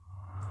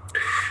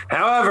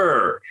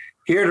 However,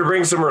 here to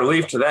bring some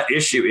relief to that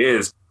issue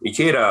is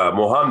Ikeda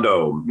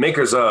Mohando,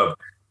 makers of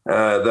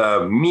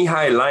the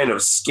Mihai line of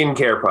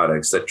skincare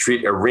products that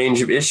treat a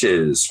range of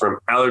issues from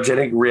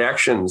allergenic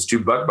reactions to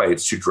bug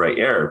bites to dry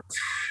air.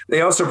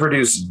 They also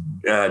produce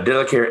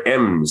Delicare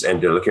M's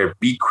and Delicare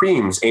B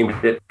creams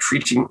aimed at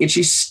treating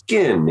itchy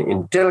skin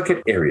in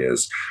delicate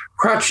areas.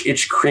 Crotch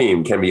itch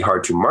cream can be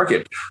hard to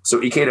market, so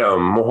Ikeda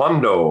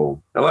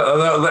Mohando. I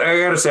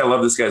gotta say, I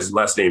love this guy's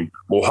last name,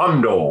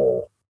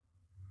 Mohando.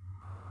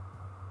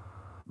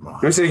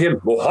 Let me say it again,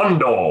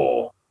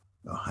 Mohando.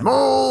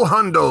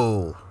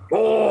 Mohando.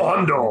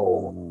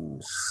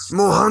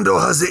 Mohando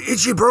has the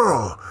itchy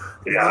ball.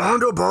 Yeah.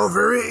 Mohando ball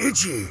very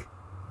itchy.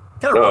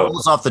 Kind of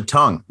rolls off the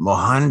tongue.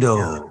 Mohando.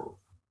 Yeah.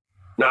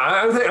 No,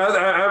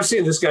 I've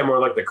seen this guy more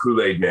like the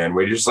Kool-Aid man,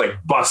 where he just like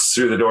busts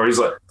through the door. He's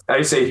like, how do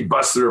you say he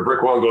busts through a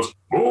brick wall and goes,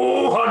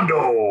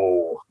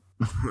 Mohando.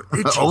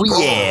 Oh,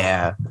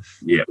 yeah.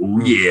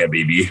 Yeah,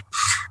 baby.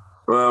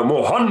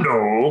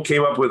 Mohando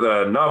came up with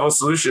a novel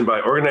solution by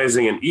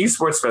organizing an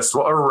esports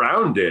festival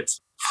around it.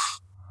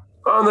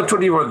 On the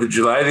 24th of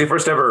July, the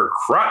first ever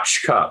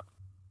Crotch Cup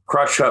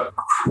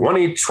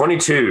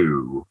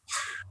 2022,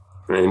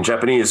 in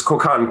Japanese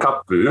Kokan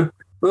Kappu,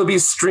 will be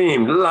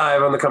streamed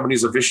live on the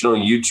company's official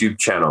YouTube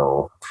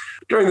channel.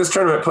 During this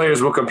tournament,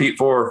 players will compete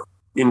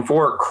in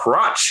 4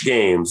 crotch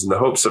games in the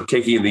hopes of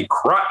taking the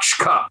Crotch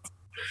Cup.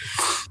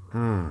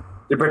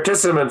 The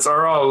participants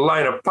are all a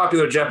line of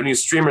popular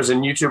Japanese streamers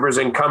and YouTubers,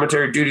 and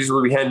commentary duties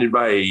will be handled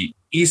by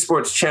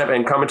esports champ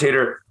and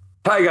commentator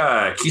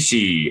Taiga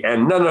Kishi,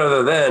 and none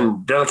other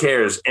than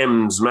Delicare's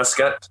M's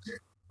mascot,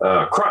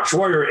 Crotch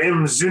Warrior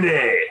M.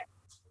 Zune.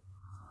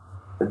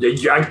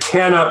 I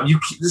cannot,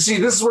 see,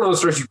 this is one of those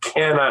stories you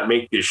cannot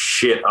make this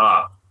shit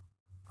up.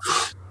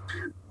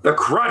 The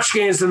Crotch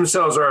games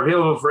themselves are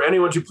available for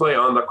anyone to play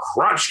on the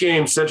Crotch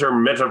Game Center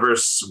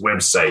Metaverse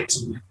website.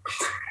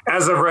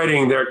 As of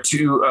writing, there are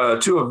two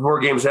of 4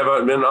 games have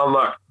been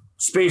unlocked: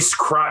 Space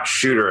Crotch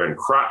Shooter and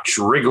Crotch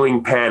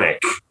Wriggling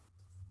Panic.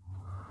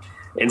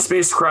 In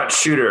Space Crotch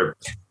Shooter,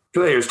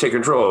 players take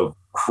control of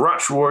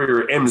crotch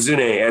warrior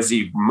Mzune as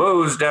he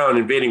mows down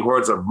invading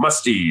hordes of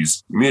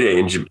musties, mure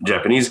in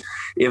Japanese.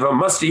 If a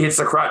musty hits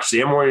the crotch,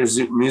 the M warrior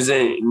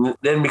Mzune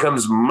then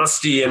becomes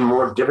musty and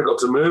more difficult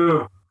to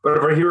move. But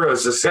if our hero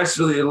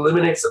successfully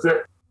eliminates the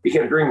threat, he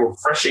can bring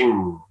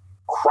refreshing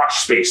crotch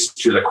space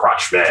to the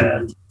crotch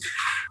man.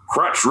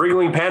 Crotch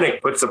wriggling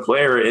panic puts the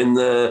player in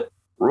the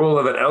role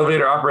of an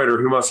elevator operator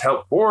who must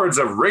help hordes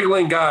of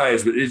wriggling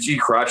guys with itchy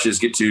crotches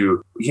get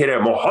to hit a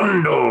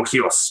Mohondo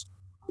kiosk,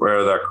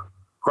 where the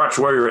crotch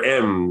warrior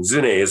M.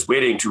 Zune is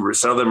waiting to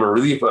sell them a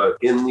relief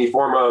in the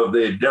form of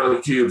the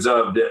delicate cubes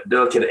of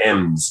delicate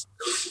M's.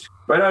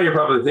 By now you're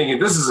probably thinking,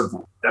 this is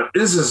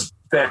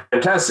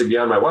fantastic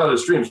beyond my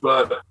wildest dreams,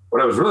 but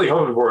what I was really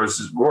hoping for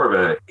is more of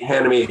an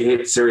anime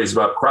hit series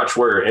about Crotch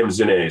Warrior M.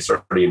 Zune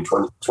starting in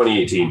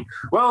 2018.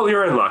 Well,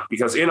 you're in luck,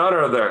 because in honor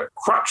of the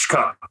Crotch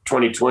Cup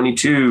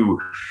 2022,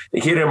 they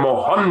hit a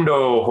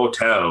Mohondo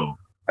Hotel.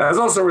 It has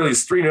also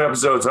released 3 new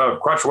episodes of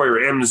Crotch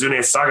Warrior M.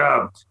 Zune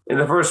Saga. In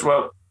the first,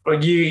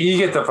 you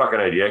get the fucking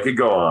idea. I could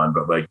go on,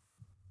 but like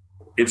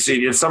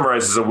it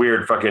summarizes a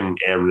weird fucking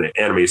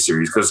anime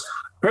series, because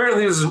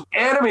apparently there's an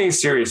anime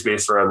series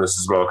based around this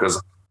as well, because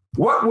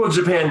what will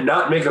Japan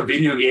not make a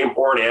video game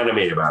or an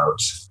anime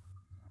about?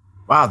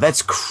 Wow,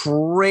 that's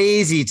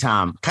crazy,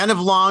 Tom. Kind of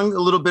long, a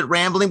little bit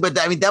rambling, but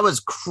I mean, that was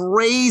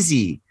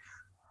crazy.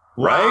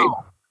 Right?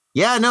 Wow.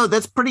 Yeah, no,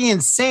 that's pretty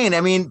insane.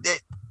 I mean,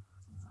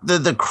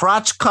 the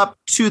Crotch Cup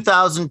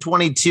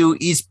 2022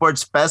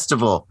 Esports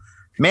Festival,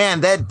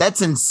 man,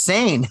 that's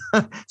insane.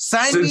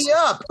 Sign me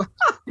up.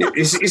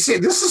 You see,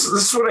 this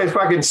is what I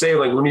fucking say.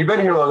 Like, when you've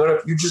been here long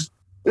enough,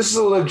 this is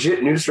a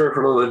legit news story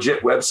from a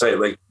legit website.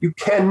 Like, you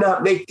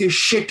cannot make this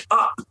shit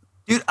up.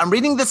 Dude, I'm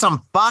reading this on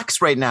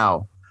Fox right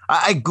now.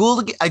 I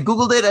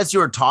Googled it as you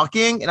were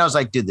talking, and I was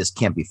like, dude, this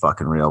can't be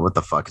fucking real. What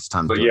the fuck is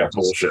Tom doing? Yeah,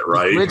 bullshit,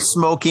 right? He quit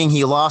smoking.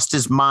 He lost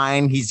his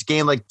mind. He's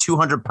gained like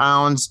 200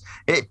 pounds.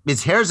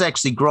 His hair's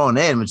actually growing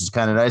in, which is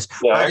kind of nice.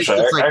 Yeah,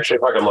 actually,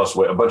 fucking lost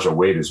a bunch of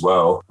weight as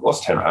well.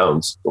 Lost 10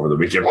 pounds over the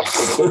weekend.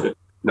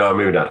 No,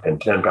 maybe not 10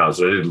 pounds.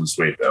 I did lose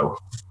weight, though.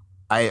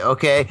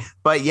 Okay.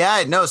 But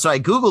yeah, no. So I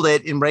Googled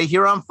it, and right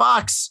here on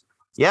Fox.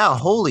 Yeah,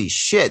 holy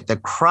shit. The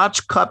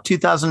Crotch Cup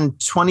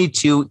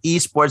 2022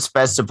 Esports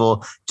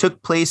Festival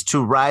took place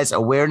to raise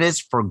awareness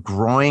for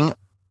growing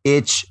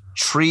itch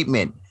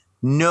treatment.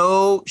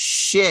 No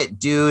shit,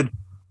 dude.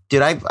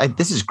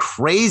 This is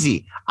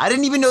crazy. I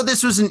didn't even know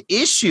this was an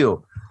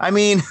issue. I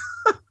mean,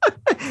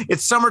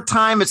 it's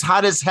summertime. It's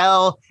hot as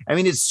hell. I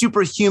mean, it's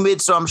super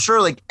humid. So I'm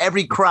sure like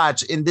every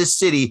crotch in this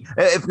city,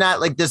 if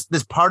not like this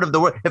part of the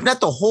world, if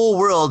not the whole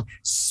world,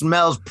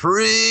 smells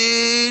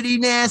pretty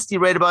nasty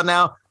right about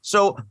now.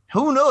 So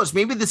who knows?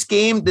 Maybe this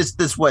game, this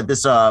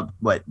esports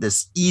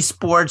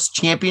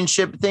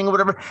championship thing or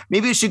whatever,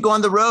 maybe it should go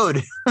on the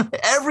road.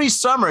 Every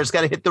summer it's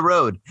got to hit the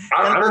road.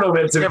 I don't know,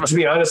 man. To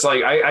be honest,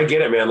 like I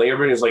get it, man. Like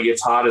everybody's like,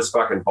 it's hot as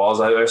fucking balls.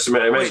 I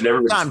imagine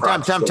everybody's Tom,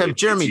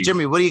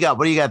 Jeremy, what do you got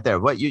there?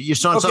 What you're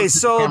showing? Okay,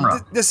 something so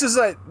this is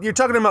you're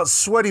talking about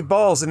sweaty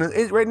balls,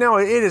 and right now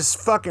it is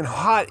fucking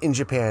hot in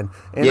Japan,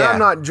 and I'm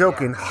not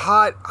joking.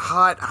 Hot.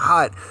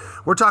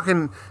 We're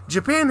talking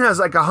Japan has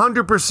like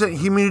 100%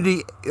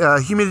 humidity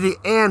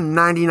and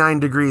 99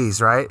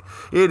 degrees, right?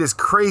 It is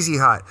crazy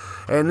hot.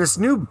 And this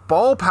new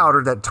ball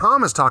powder that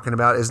Tom is talking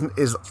about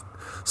is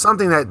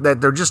something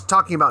that they're just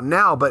talking about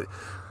now, but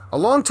a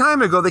long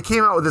time ago they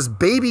came out with this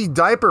baby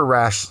diaper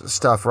rash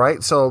stuff,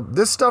 right? So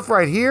this stuff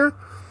right here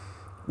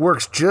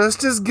works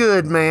just as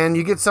good, man.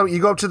 You go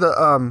up to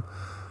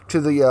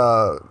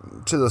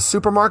the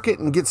supermarket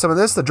and get some of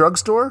this, the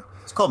drugstore.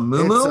 It's called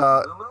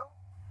Moo.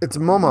 It's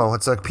Momo.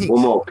 It's like peach.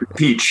 Momo,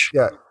 peach.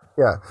 Yeah.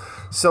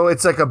 So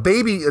it's like a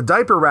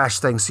diaper rash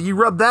thing. So you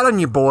rub that on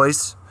you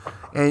boys,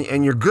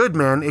 and you're good,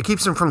 man. It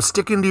keeps them from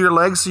sticking to your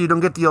legs, so you don't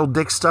get the old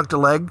dick stuck to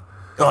leg.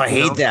 Oh, I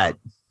hate that.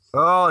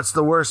 Oh, it's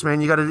the worst,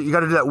 man. You gotta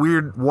do that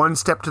weird one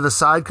step to the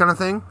side kind of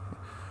thing.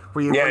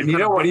 You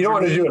don't want to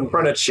do it in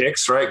front of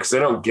chicks, right? Because they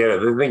don't get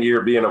it. They think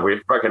you're being a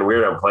fucking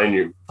weirdo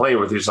playing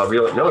with yourself.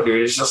 You're like, no,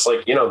 dude. It's just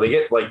like, they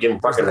get like in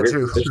fucking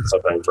weird positions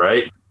sometimes,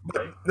 right?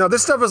 No,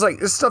 this stuff is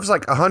like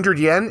 100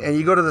 yen, and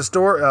you go to the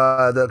store,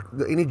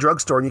 any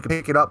drugstore, and you can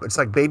pick it up. It's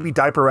like baby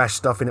diaper rash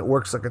stuff, and it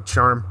works like a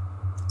charm.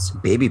 It's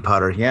baby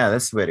powder. Yeah,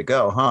 that's the way to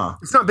go, huh?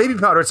 It's not baby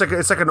powder. It's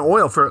like an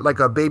oil for like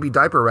a baby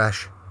diaper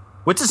rash.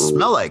 What's it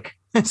smell like?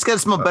 It's got to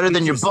smell better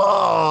than your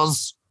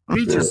balls.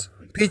 Peaches.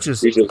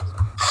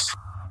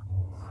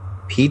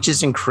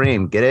 Peaches and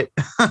cream. Get it?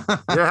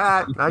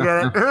 Yeah, I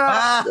get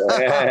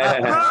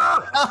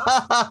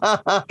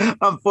it.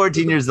 I'm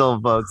 14 years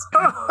old, folks.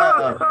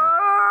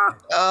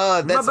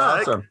 That's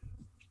awesome.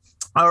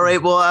 All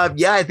right. Well,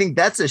 I think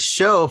that's a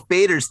show.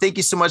 Faders, thank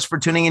you so much for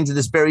tuning into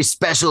this very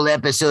special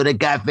episode of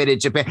Got Faded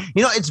Japan.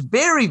 It's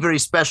very, very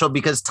special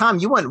because, Tom,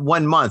 you went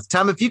 1 month.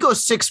 Tom, if you go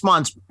 6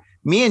 months,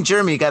 me and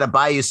Jeremy got to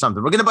buy you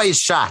something. We're going to buy you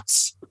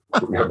shots.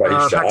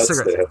 Pack of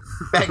cigarettes.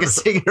 Bag of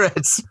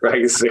cigarettes.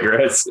 Bag of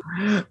cigarettes.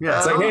 Yeah,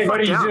 It's like, hey,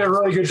 buddy, you did a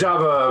really good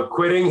job of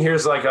quitting.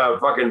 Here's like a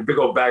fucking big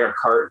old bag of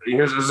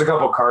there's a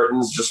couple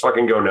cartons. Just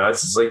fucking go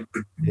nuts. It's like,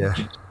 yeah,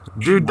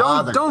 dude,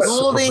 don't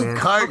golden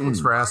cartons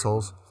for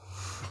assholes.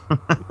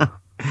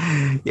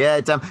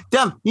 Yeah,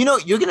 dumb. You know,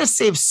 you're gonna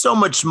save so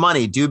much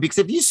money, dude, because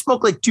if you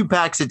smoke like 2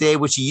 packs a day,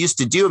 which you used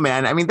to do,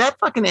 man, I mean that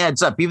fucking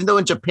adds up. Even though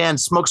in Japan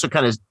smokes are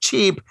kind of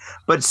cheap,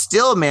 but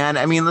still, man,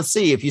 I mean, let's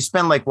see, if you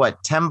spend like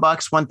what,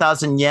 $10,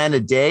 1,000 yen a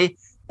day,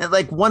 and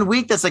like 1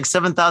 week, that's like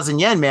 7,000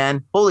 yen,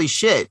 man. Holy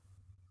shit!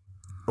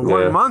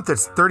 1 month,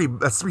 that's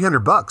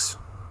 $300.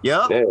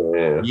 Yep.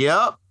 yeah.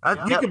 Yep.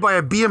 You could buy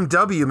a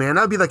BMW, man.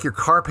 That'd be like your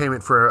car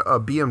payment for a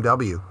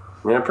BMW.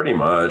 Yeah, pretty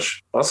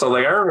much. Also,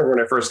 like I remember when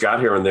I first got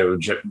here,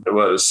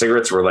 when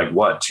cigarettes were like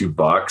what, $2,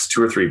 $2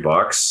 or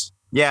 $3.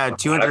 Yeah,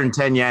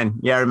 210 yen.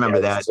 Yeah, I remember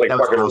that. It's like that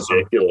fucking awesome.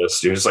 ridiculous,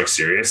 dude. It's like,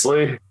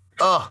 seriously?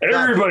 Oh,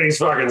 everybody's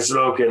fucking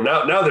smoking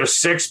now. They're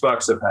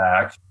 $6 a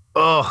pack.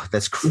 Oh,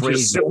 that's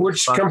crazy.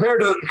 Which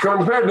compared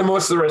to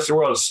most of the rest of the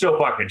world is still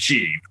fucking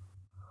cheap.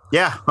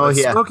 Yeah. Oh,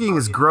 yeah. Smoking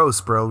is gross,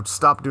 bro.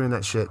 Stop doing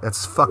that shit.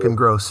 That's fucking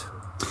gross.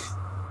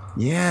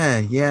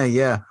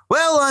 Yeah.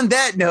 Well, on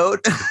that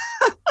note,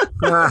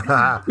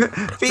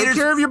 take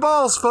care of your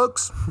balls,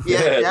 folks.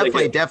 Yeah,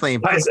 definitely.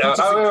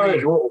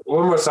 Wait,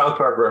 one more South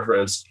Park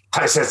reference.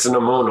 Taisetsu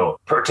no mono,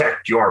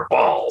 protect your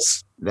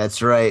balls.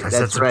 That's right.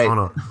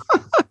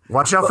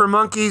 Watch out for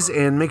monkeys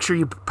and make sure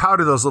you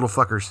powder those little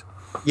fuckers.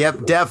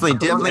 Yep,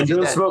 definitely. And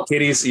don't smoke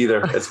kitties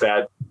either. It's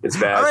bad.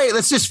 All right,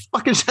 let's just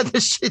fucking shut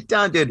this shit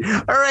down, dude.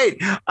 All right,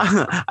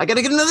 I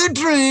gotta get another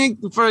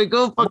drink before I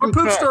go fucking.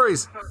 More poop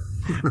stories.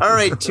 All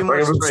right, 2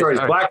 more stories.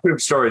 Right. Black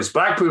poop stories.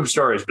 Black.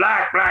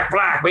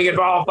 Make it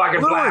all fucking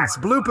black.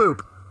 Blue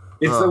poop.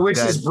 It's the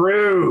witch's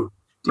brew.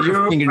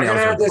 Your fingernails I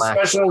are add this black.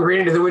 special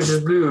ingredient to the witch's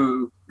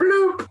blue.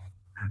 Bloop.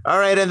 All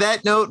right. On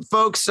that note,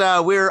 folks,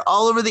 we're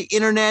all over the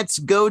internet.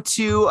 Go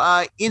to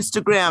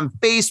Instagram,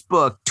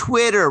 Facebook,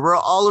 Twitter. We're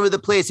all over the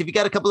place. If you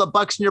got a couple of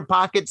bucks in your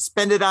pocket,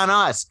 spend it on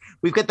us.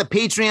 We've got the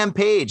Patreon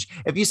page.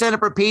 If you sign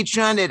up for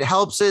Patreon, it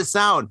helps us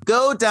out.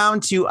 Go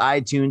down to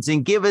iTunes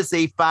and give us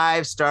a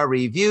 5-star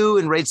review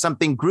and rate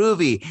something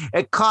groovy.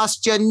 It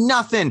costs you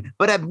nothing,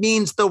 but it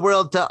means the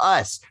world to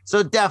us.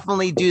 So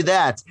definitely do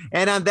that.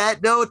 And on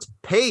that note,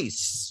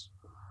 peace.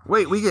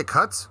 Wait, we get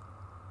cuts?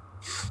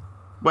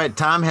 What,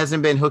 Tom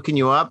hasn't been hooking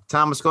you up?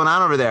 Tom, what's going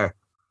on over there?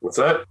 What's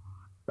that?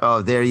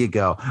 Oh, there you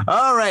go.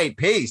 All right,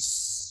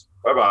 peace.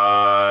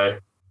 Bye-bye.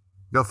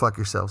 Go fuck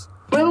yourselves.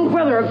 My own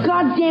brother, a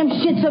goddamn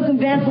shit-sucking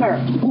vampire.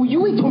 Will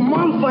you wait till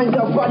Mom finds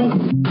out, buddy?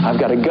 I've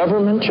got a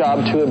government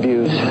job to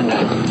abuse and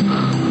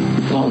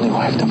a lonely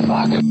wife to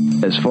fuck.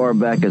 As far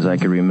back as I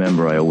can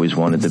remember, I always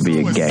wanted to be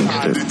a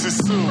gangster.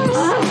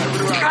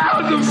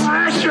 God, the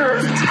pressure!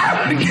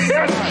 I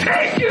can't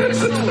take it!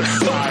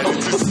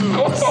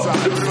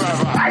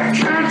 I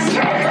can't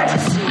take it!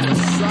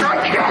 I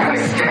can't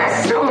get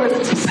to it!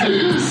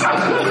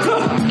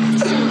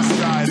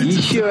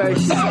 You sure I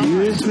should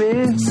use,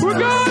 man? We're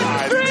going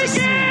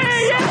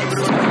freaking!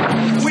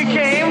 We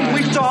came,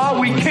 we saw,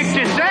 we kicked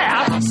his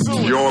ass!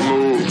 Your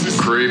move,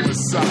 creep.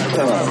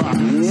 Oh,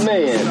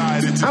 man.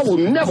 I will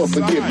never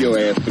forgive your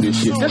ass for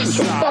this shit. This is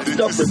some fucked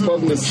up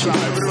Republican shit.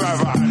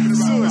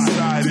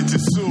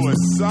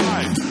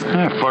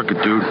 Ah, fuck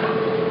it, dude.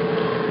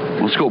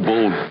 Let's go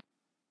bold.